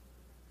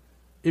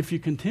 If you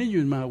continue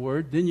in my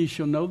word, then you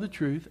shall know the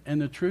truth,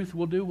 and the truth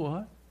will do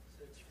what?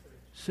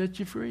 Set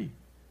you free.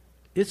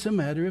 It's a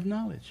matter of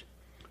knowledge.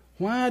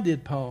 Why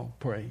did Paul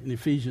pray in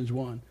Ephesians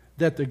 1?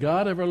 That the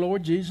God of our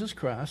Lord Jesus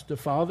Christ, the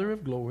Father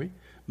of glory,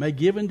 may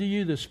give unto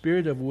you the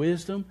spirit of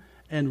wisdom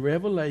and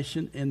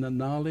revelation in the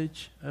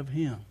knowledge of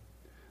him.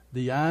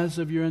 The eyes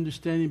of your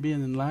understanding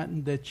being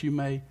enlightened, that you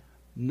may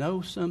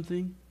know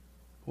something.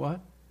 What?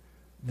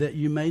 That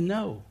you may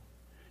know.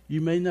 You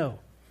may know.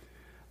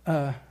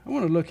 I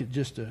want to look at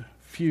just a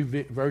few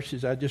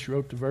verses. I just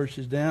wrote the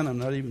verses down. I'm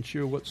not even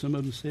sure what some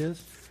of them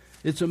says.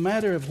 It's a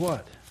matter of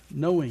what?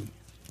 Knowing.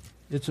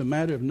 It's a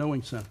matter of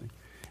knowing something.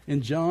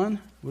 In John,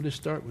 we'll just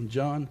start with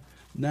John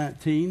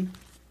 19.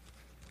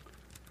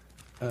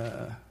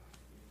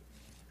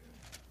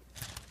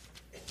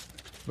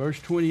 Verse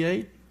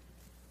 28.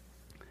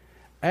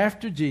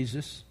 After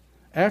this,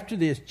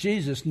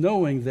 Jesus,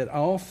 knowing that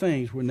all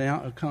things were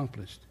now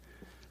accomplished.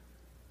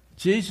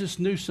 Jesus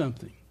knew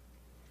something.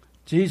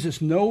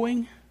 Jesus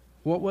knowing,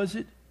 what was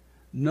it?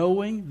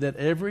 Knowing that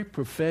every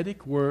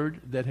prophetic word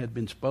that had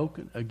been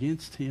spoken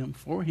against him,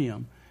 for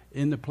him,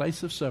 in the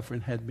place of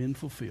suffering had been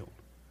fulfilled.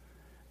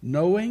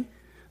 Knowing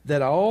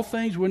that all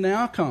things were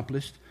now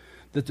accomplished,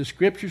 that the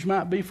scriptures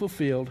might be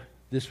fulfilled.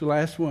 This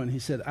last one, he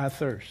said, I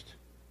thirst.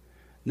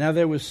 Now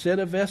there was set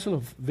a vessel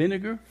of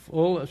vinegar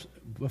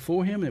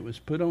before him, and it was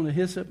put on a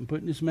hyssop and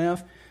put in his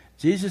mouth.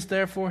 Jesus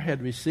therefore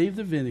had received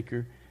the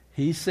vinegar.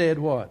 He said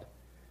what?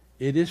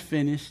 It is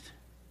finished.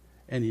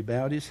 And he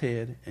bowed his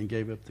head and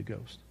gave up the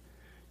ghost.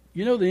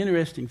 You know the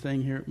interesting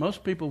thing here?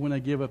 Most people, when they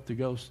give up the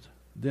ghost,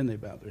 then they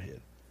bow their head.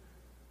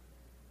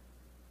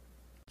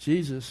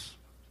 Jesus,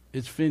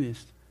 it's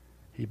finished.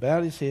 He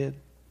bowed his head,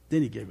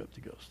 then he gave up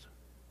the ghost.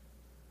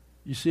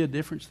 You see a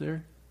difference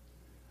there?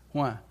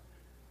 Why?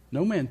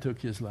 No man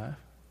took his life.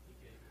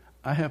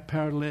 I have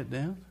power to let it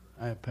down.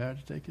 I have power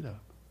to take it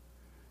up.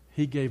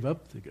 He gave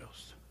up the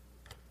ghost.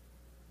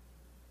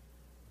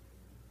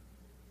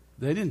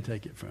 They didn't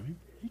take it from him.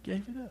 He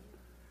gave it up.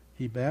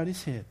 He bowed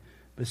his head.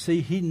 But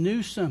see, he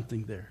knew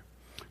something there.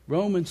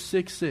 Romans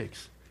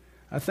 6:6.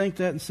 I think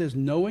that and says,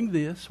 knowing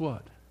this,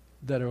 what?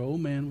 That our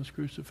old man was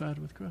crucified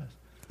with Christ.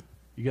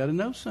 You got to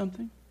know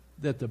something.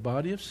 That the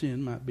body of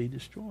sin might be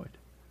destroyed.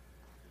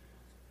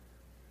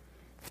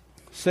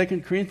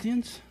 2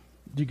 Corinthians,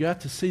 you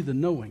got to see the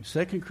knowing.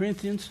 2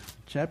 Corinthians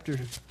chapter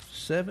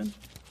 7.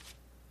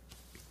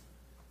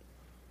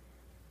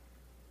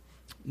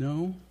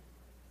 No,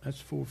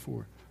 that's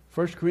 4:4.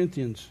 1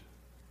 Corinthians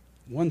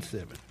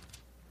 1:7.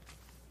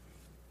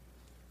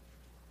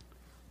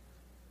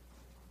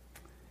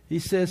 He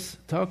says,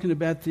 talking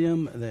about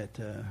them, that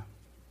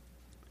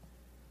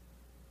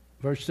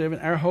verse 7,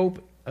 our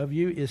hope of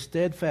you is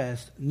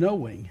steadfast,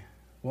 knowing,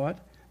 what?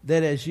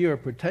 That as you are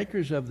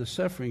partakers of the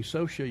suffering,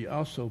 so shall you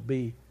also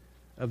be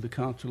of the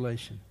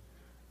consolation.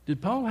 Did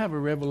Paul have a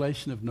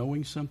revelation of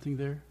knowing something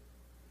there?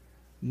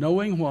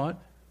 Knowing what?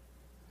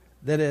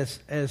 That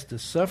as the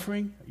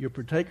suffering, you're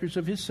partakers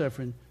of his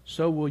suffering,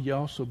 so will you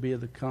also be of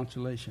the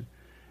consolation.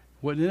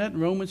 Wasn't that in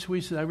Romans we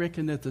said, I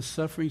reckon that the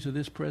sufferings of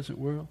this present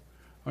world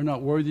are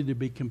not worthy to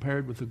be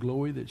compared with the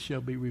glory that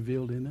shall be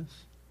revealed in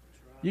us.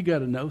 Right. You got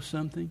to know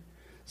something.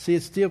 See,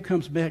 it still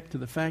comes back to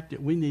the fact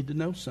that we need to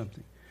know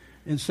something.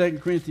 in 2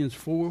 Corinthians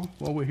 4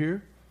 while we're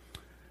here.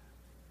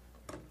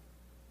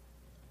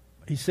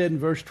 He said in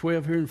verse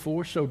 12 here in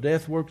 4, so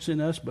death works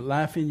in us, but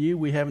life in you.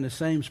 We having the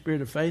same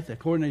spirit of faith.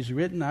 According as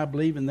written, I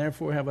believe and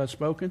therefore have I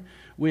spoken.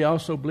 We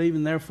also believe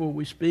and therefore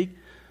we speak,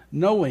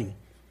 knowing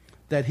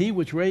that he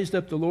which raised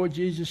up the Lord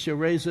Jesus shall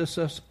raise us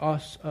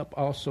up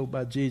also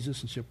by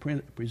Jesus and shall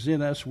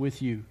present us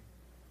with you.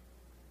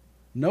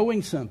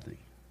 Knowing something.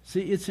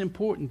 See, it's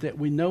important that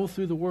we know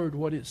through the Word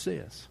what it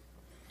says.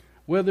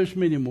 Well, there's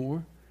many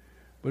more.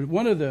 But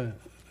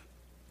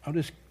I'll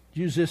just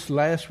use this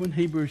last one,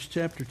 Hebrews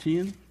chapter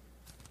 10.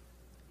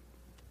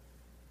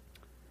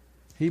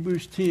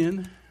 Hebrews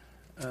 10,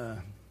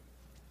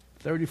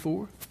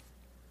 34.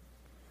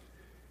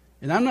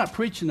 And I'm not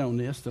preaching on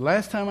this. The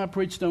last time I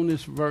preached on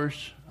this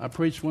verse, I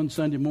preached one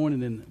Sunday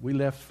morning, and we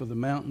left for the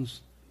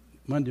mountains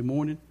Monday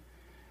morning.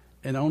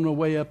 And on the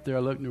way up there, I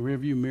looked in the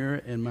rearview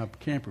mirror, and my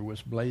camper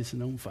was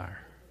blazing on fire.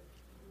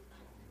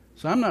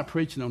 So I'm not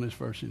preaching on this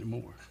verse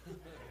anymore.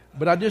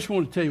 But I just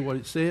want to tell you what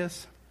it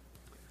says.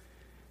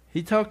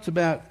 He talks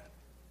about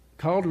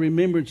call to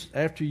remembrance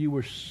after you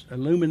were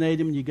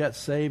illuminated and you got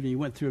saved and you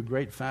went through a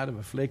great fight of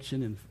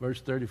affliction in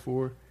verse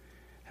 34.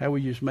 How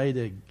we just made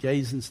a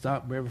gazing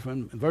stock forever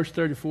from. Verse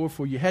 34,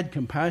 for you had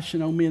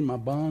compassion on me in my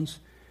bonds,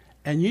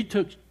 and you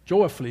took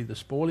joyfully the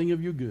spoiling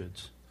of your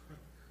goods,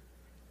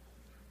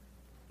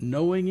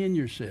 knowing in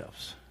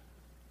yourselves.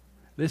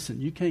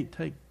 Listen, you can't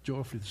take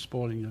joyfully the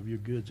spoiling of your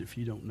goods if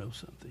you don't know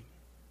something.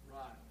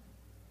 Right.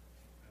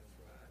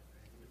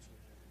 That's right.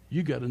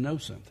 You got to know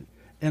something.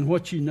 And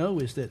what you know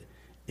is that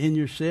in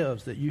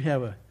yourselves that you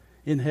have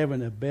in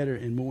heaven a better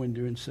and more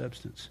enduring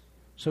substance.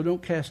 So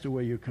don't cast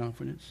away your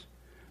confidence.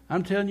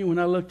 I'm telling you, when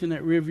I looked in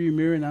that rearview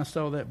mirror and I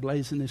saw that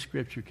blazing, this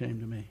scripture came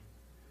to me.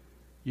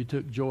 You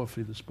took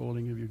joyfully the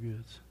spoiling of your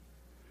goods.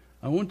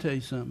 I want to tell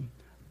you something.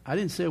 I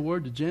didn't say a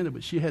word to Jenna,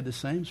 but she had the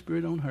same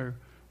spirit on her.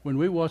 When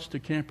we watched the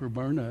camper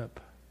burn up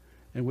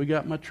and we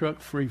got my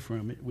truck free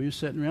from it, we were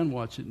sitting around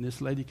watching it, and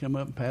this lady come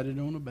up and patted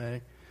her on the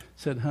back,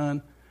 said,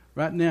 "Hon,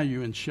 right now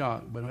you're in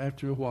shock, but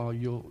after a while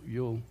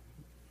it'll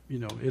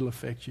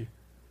affect you."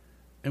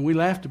 And we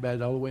laughed about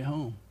it all the way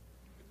home.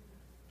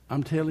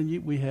 I'm telling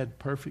you, we had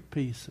perfect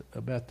peace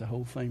about the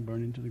whole thing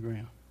burning to the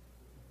ground.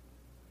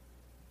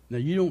 Now,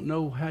 you don't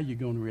know how you're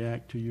going to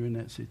react till you're in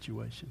that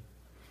situation.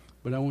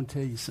 But I want to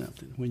tell you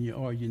something. When you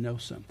are, you know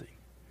something.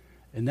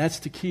 And that's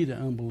the key to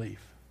unbelief,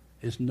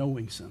 is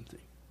knowing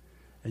something.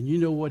 And you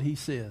know what he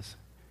says.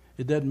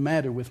 It doesn't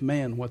matter with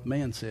man what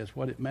man says.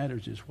 What it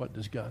matters is what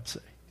does God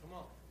say. Come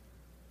on.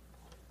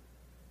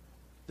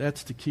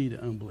 That's the key to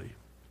unbelief.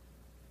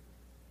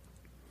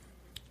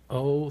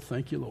 Oh,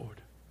 thank you,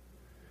 Lord.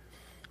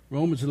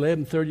 Romans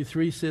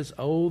 11:33 says,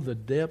 "Oh, the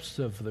depths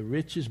of the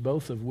riches,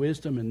 both of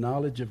wisdom and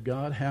knowledge of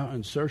God, how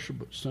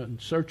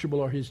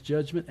unsearchable are his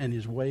judgment and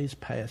his ways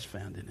past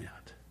finding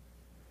out."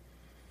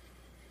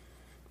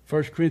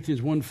 1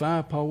 Corinthians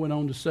 1:5, Paul went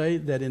on to say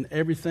that in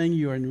everything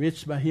you are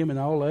enriched by him in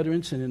all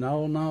utterance and in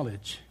all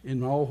knowledge.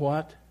 In all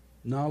what?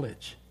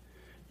 Knowledge.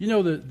 You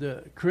know,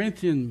 the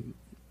Corinthian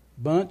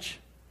bunch,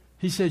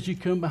 he says you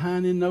come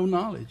behind in no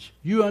knowledge.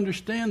 You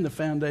understand the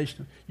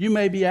foundation. You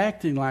may be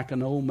acting like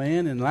an old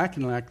man and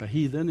acting like a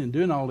heathen and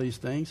doing all these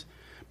things,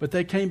 but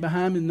they came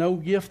behind in no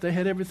gift. They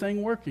had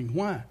everything working.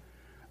 Why?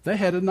 They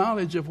had a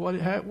knowledge of how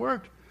it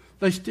worked.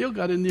 They still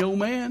got in the old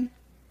man.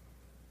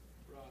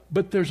 Right.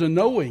 But there's a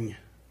knowing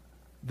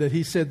that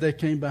he said they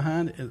came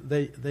behind.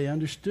 They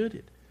understood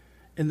it.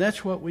 And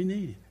that's what we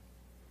needed.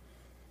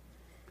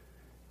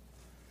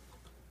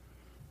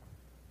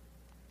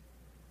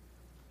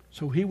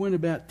 So he went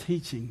about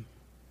teaching.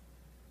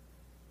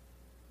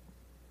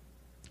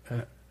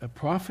 A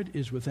prophet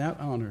is without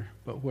honor,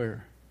 but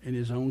where? In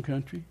his own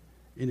country,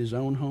 in his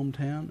own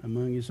hometown,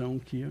 among his own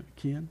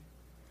kin.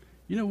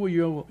 You know where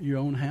your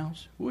own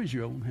house? Where is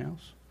your own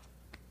house?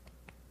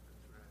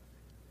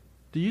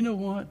 Do you know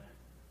what?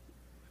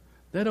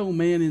 That old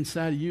man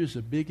inside of you is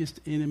the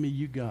biggest enemy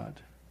you got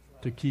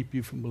to keep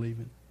you from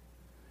believing.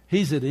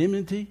 He's at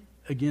enmity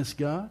against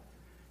God.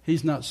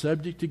 He's not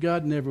subject to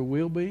God, never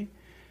will be.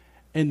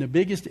 And the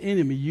biggest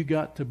enemy you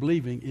got to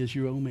believing is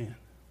your old man.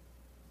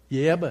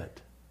 Yeah, but.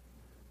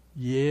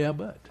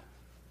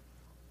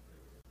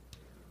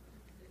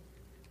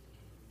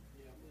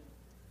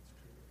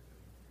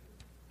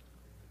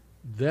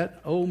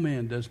 That old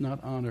man does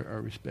not honor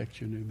or respect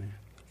your new man.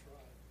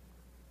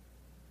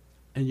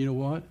 And you know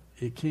what?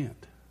 It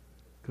can't.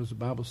 Because the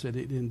Bible said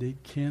it indeed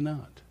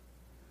cannot.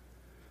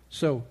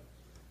 So,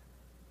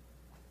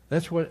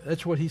 that's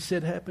what he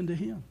said happened to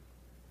him.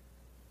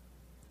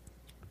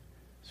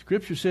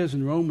 Scripture says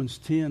in Romans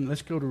 10,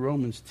 let's go to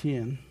Romans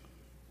 10.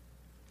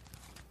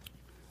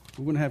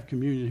 We're going to have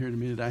communion here in a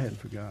minute. I hadn't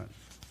forgot.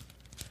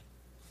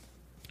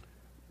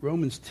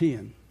 Romans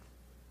 10.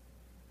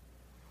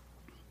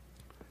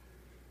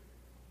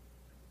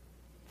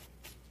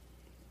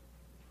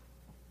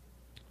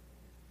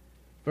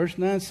 Verse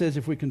 9 says,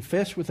 "If we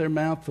confess with our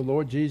mouth the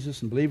Lord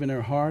Jesus and believe in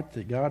our heart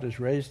that God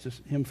has raised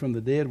him from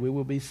the dead, we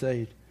will be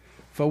saved.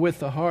 For with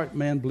the heart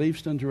man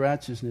believes unto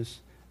righteousness,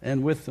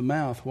 and with the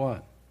mouth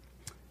what?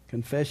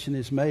 confession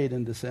is made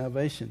unto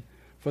salvation.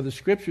 For the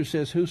Scripture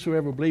says,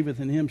 whosoever believeth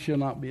in him shall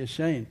not be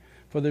ashamed.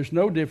 For there's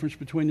no difference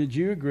between the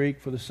Jew or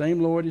Greek, for the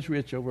same Lord is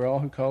rich over all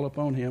who call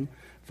upon him.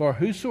 For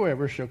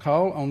whosoever shall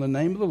call on the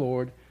name of the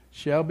Lord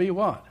shall be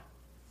what?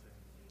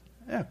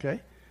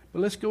 Okay,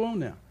 but let's go on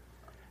now.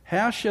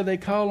 How shall they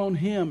call on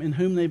him in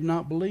whom they've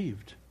not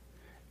believed?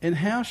 And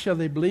how shall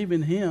they believe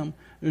in him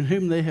in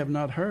whom they have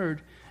not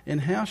heard?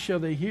 And how shall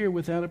they hear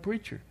without a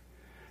preacher?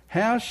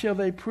 How shall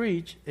they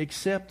preach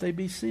except they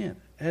be sent?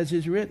 As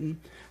is written,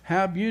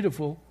 how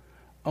beautiful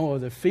are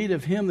the feet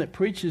of him that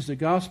preaches the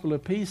gospel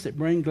of peace, that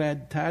bring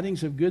glad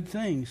tidings of good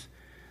things.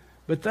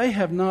 But they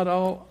have not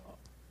all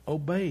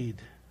obeyed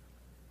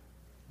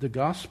the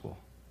gospel.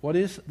 What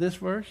is this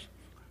verse?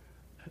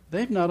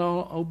 They've not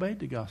all obeyed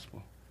the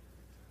gospel.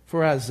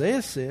 For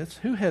Isaiah says,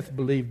 who hath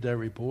believed their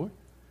report?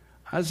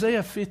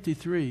 Isaiah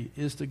 53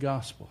 is the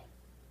gospel.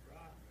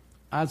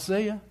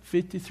 Isaiah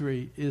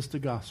 53 is the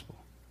gospel.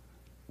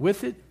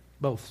 With it,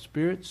 both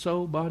spirit,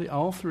 soul, body,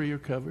 all three are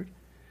covered.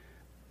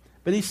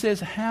 But he says,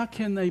 how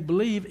can they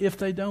believe if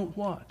they don't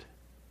what?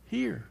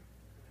 Hear.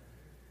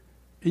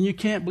 And you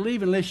can't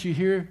believe unless you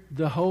hear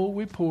the whole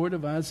report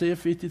of Isaiah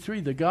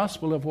 53, the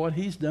gospel of what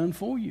he's done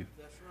for you.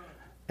 That's right.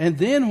 And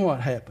then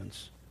what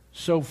happens?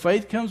 So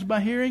faith comes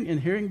by hearing, and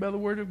hearing by the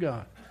word of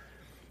God.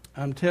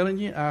 I'm telling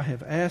you, I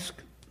have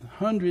asked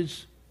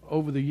hundreds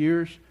over the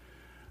years.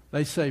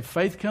 They say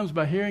faith comes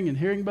by hearing, and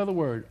hearing by the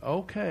word.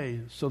 Okay,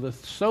 so the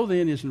so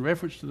then is in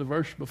reference to the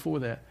verse before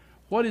that.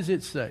 What does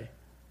it say?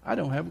 I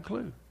don't have a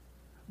clue.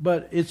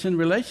 But it's in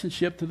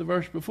relationship to the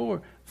verse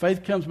before.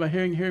 Faith comes by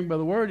hearing, hearing by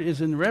the word is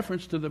in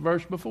reference to the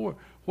verse before.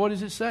 What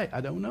does it say?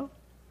 I don't know.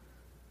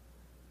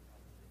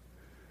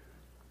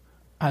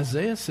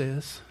 Isaiah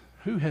says,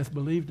 who hath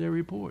believed their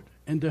report?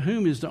 And to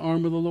whom is the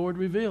arm of the Lord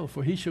revealed?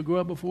 For he shall grow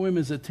up before him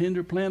as a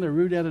tender plant, a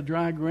root out of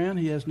dry ground.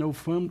 He has no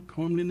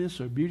comeliness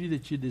or beauty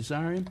that you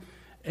desire him.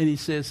 And he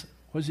says,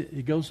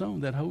 it goes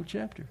on, that whole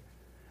chapter.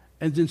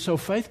 And then so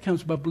faith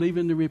comes by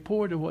believing the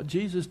report of what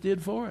Jesus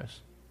did for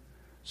us.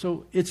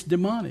 So it's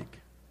demonic.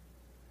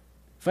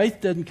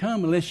 Faith doesn't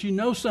come unless you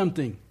know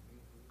something.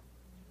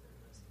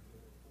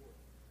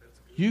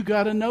 You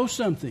got to know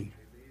something.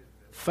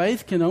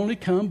 Faith can only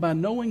come by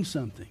knowing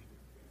something.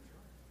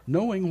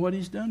 Knowing what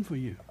he's done for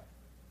you.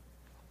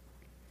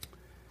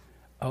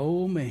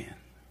 Oh, man.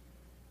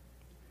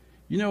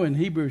 You know, in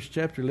Hebrews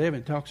chapter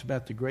 11, it talks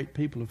about the great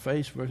people of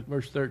faith.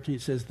 Verse 13,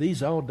 it says,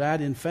 these all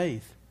died in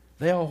faith.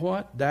 They all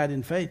what? Died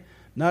in faith.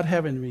 Not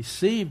having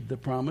received the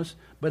promise,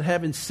 but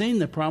having seen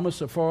the promise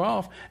afar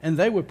off, and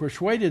they were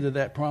persuaded of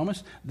that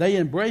promise. They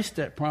embraced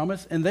that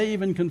promise, and they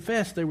even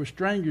confessed they were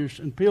strangers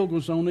and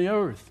pilgrims on the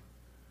earth.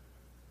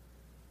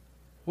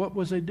 What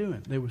was they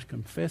doing? They was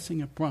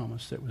confessing a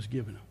promise that was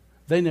given them.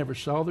 They never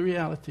saw the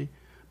reality,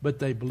 but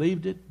they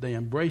believed it, they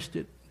embraced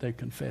it, they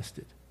confessed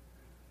it.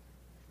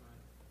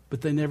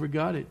 But they never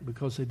got it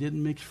because they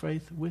didn't mix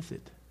faith with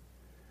it.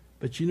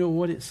 But you know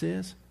what it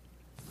says?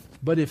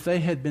 But if they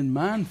had been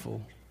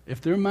mindful,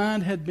 if their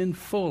mind had been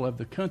full of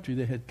the country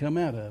they had come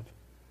out of,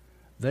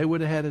 they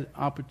would have had an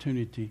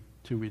opportunity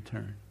to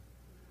return.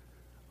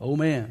 Oh,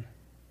 man.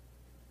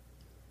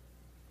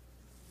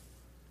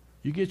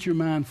 You get your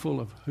mind full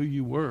of who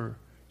you were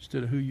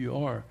instead of who you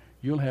are,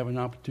 you'll have an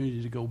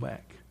opportunity to go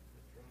back.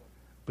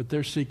 But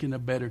they're seeking a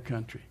better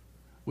country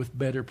with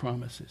better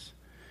promises.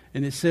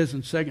 And it says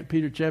in 2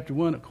 Peter chapter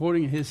 1,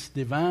 according to his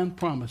divine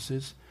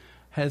promises,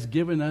 has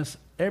given us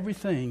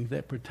everything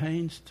that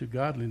pertains to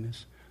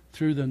godliness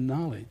through the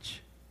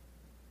knowledge.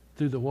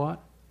 Through the what?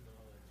 Knowledge.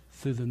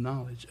 Through the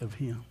knowledge of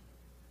him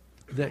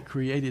that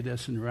created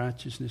us in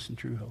righteousness and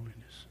true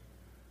holiness.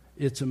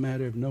 It's a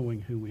matter of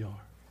knowing who we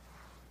are.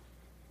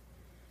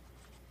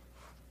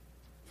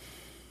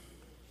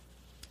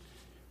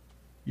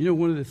 You know,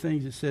 one of the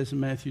things it says in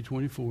Matthew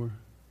 24, it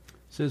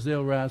says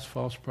there'll rise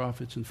false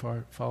prophets and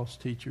false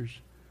teachers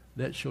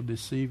that shall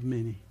deceive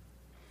many.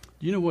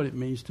 Do you know what it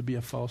means to be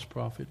a false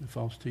prophet and a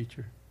false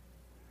teacher?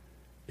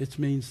 It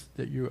means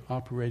that you're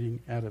operating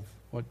out of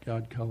what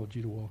God called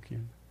you to walk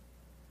in.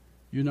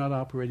 You're not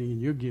operating in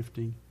your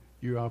gifting.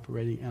 You're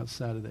operating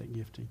outside of that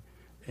gifting.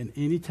 And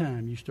any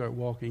time you start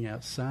walking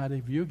outside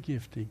of your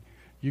gifting,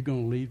 you're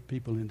going to lead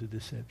people into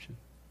deception.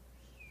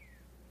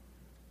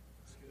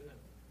 That's good.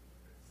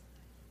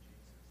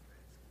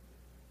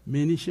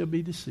 Many shall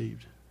be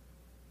deceived,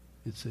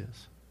 it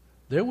says.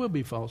 There will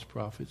be false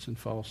prophets and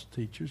false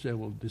teachers that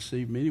will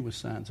deceive many with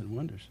signs and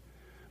wonders.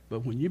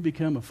 But when you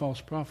become a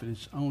false prophet,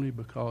 it's only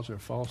because, or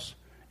false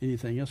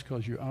anything else,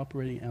 because you're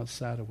operating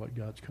outside of what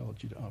God's called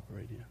you to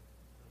operate in.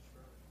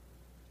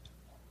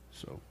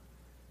 So.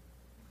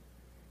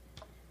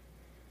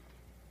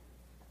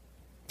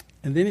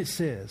 And then it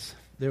says,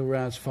 there will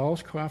rise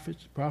false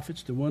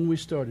prophets, the one we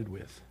started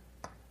with,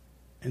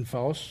 and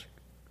false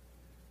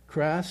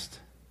Christ,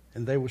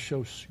 and they will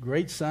show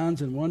great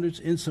signs and wonders,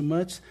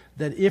 insomuch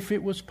that if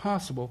it was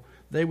possible,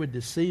 they would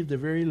deceive the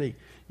very elect.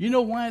 You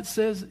know why it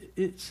says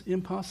it's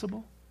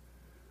impossible?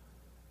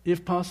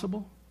 If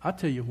possible? I'll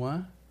tell you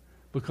why.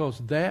 Because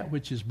that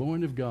which is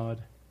born of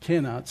God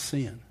cannot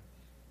sin.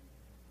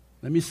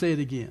 Let me say it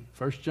again.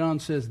 1 John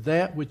says,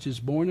 that which is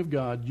born of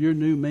God, your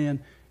new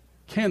man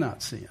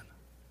cannot sin.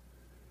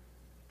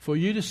 For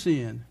you to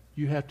sin,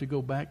 you have to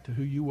go back to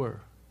who you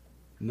were,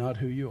 not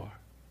who you are.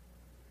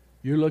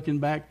 You're looking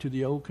back to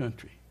the old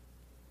country.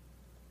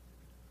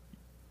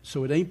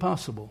 So it ain't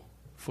possible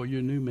for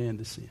your new man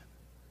to sin.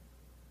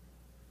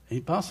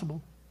 Ain't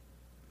possible.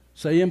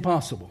 Say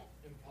impossible.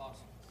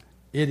 Impossible.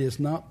 It is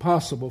not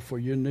possible for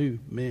your new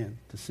man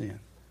to sin.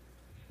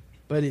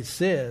 But it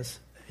says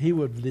he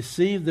would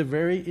deceive the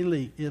very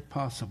elite if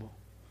possible.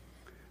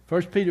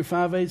 1 Peter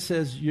 5:8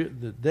 says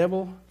the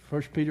devil,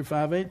 1 Peter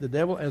 5:8, the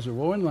devil as a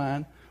roaring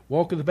lion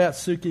walketh about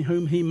seeking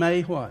whom he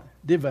may what?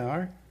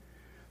 Devour.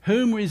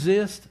 Whom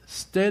resist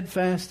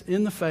steadfast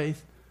in the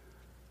faith,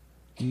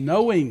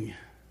 knowing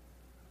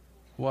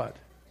what?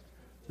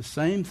 The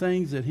same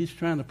things that he's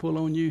trying to pull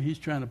on you, he's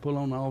trying to pull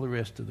on all the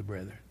rest of the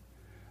brethren.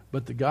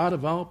 But the God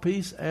of all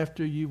peace,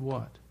 after you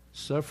what?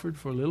 Suffered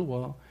for a little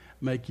while,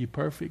 make you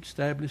perfect,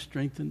 established,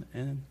 strengthened,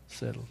 and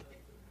settled.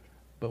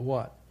 But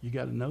what? You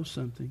got to know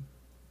something.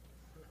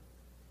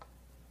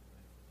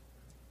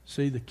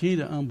 See, the key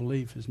to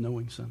unbelief is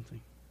knowing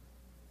something.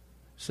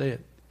 Say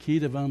it. Key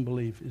to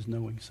unbelief is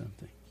knowing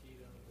something.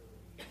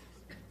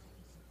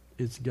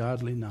 It's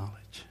godly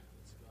knowledge.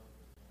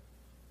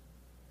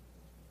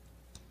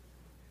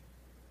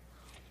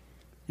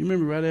 You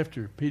remember right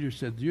after Peter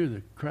said, you're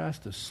the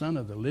Christ, the Son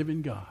of the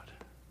living God.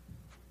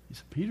 He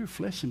said, Peter,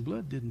 flesh and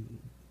blood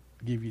didn't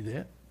give you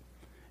that.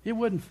 It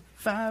wasn't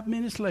 5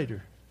 minutes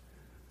later.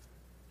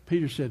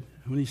 Peter said,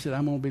 when he said,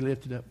 I'm going to be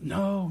lifted up.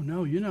 No,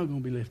 you're not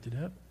going to be lifted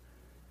up.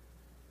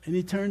 And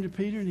he turned to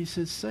Peter and he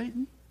said,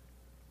 Satan,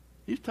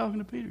 he's talking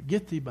to Peter,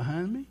 get thee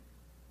behind me.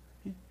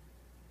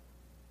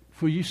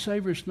 For you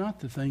savorest not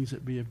the things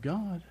that be of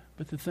God,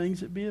 but the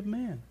things that be of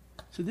man.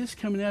 So this is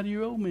coming out of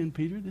your old man,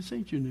 Peter. This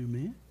ain't your new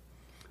man.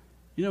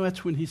 You know,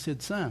 that's when he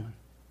said, Simon,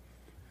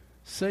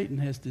 Satan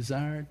has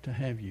desired to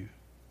have you,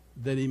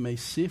 that he may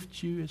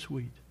sift you as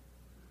wheat.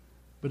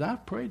 But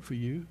I've prayed for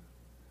you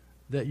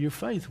that your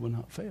faith will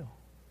not fail.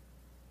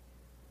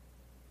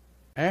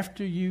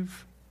 After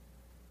you've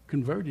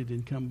converted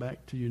and come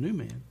back to your new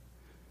man,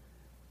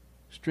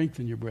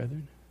 strengthen your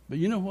brethren. But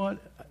you know what?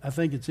 I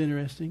think it's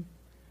interesting.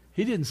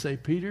 He didn't say,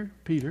 Peter,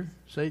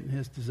 Satan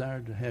has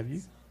desired to have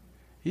you.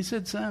 He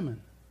said,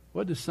 Simon.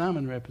 What does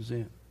Simon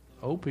represent?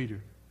 Oh,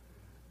 Peter.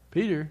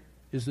 Peter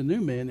is the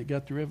new man that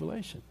got the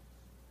revelation.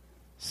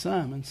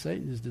 Simon,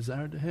 Satan has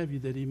desired to have you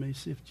that he may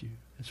sift you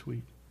as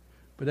wheat.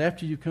 But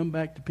after you come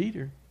back to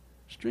Peter,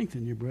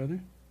 strengthen your brother.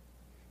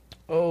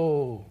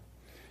 Oh,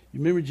 you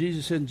remember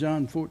Jesus said in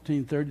John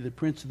 14:30, the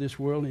prince of this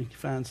world, and he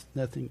finds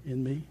nothing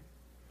in me.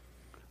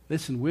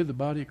 Listen, we're the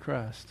body of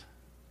Christ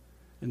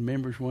and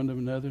members one of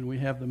another, and we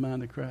have the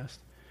mind of Christ.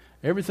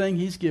 Everything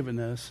he's given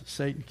us,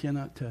 Satan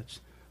cannot touch.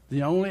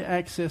 The only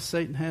access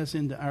Satan has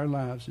into our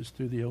lives is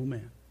through the old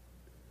man,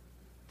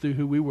 through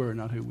who we were,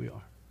 not who we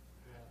are.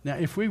 Now,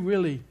 if we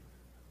really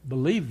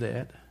believe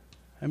that,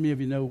 how many of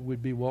you know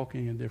we'd be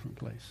walking in a different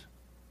place?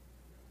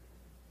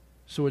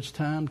 So it's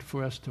time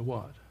for us to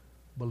what?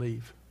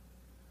 Believe.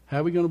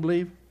 How are we going to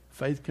believe?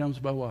 Faith comes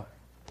by what?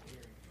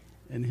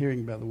 And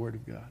hearing by the Word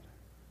of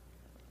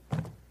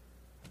God.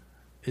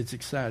 It's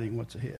exciting what's ahead.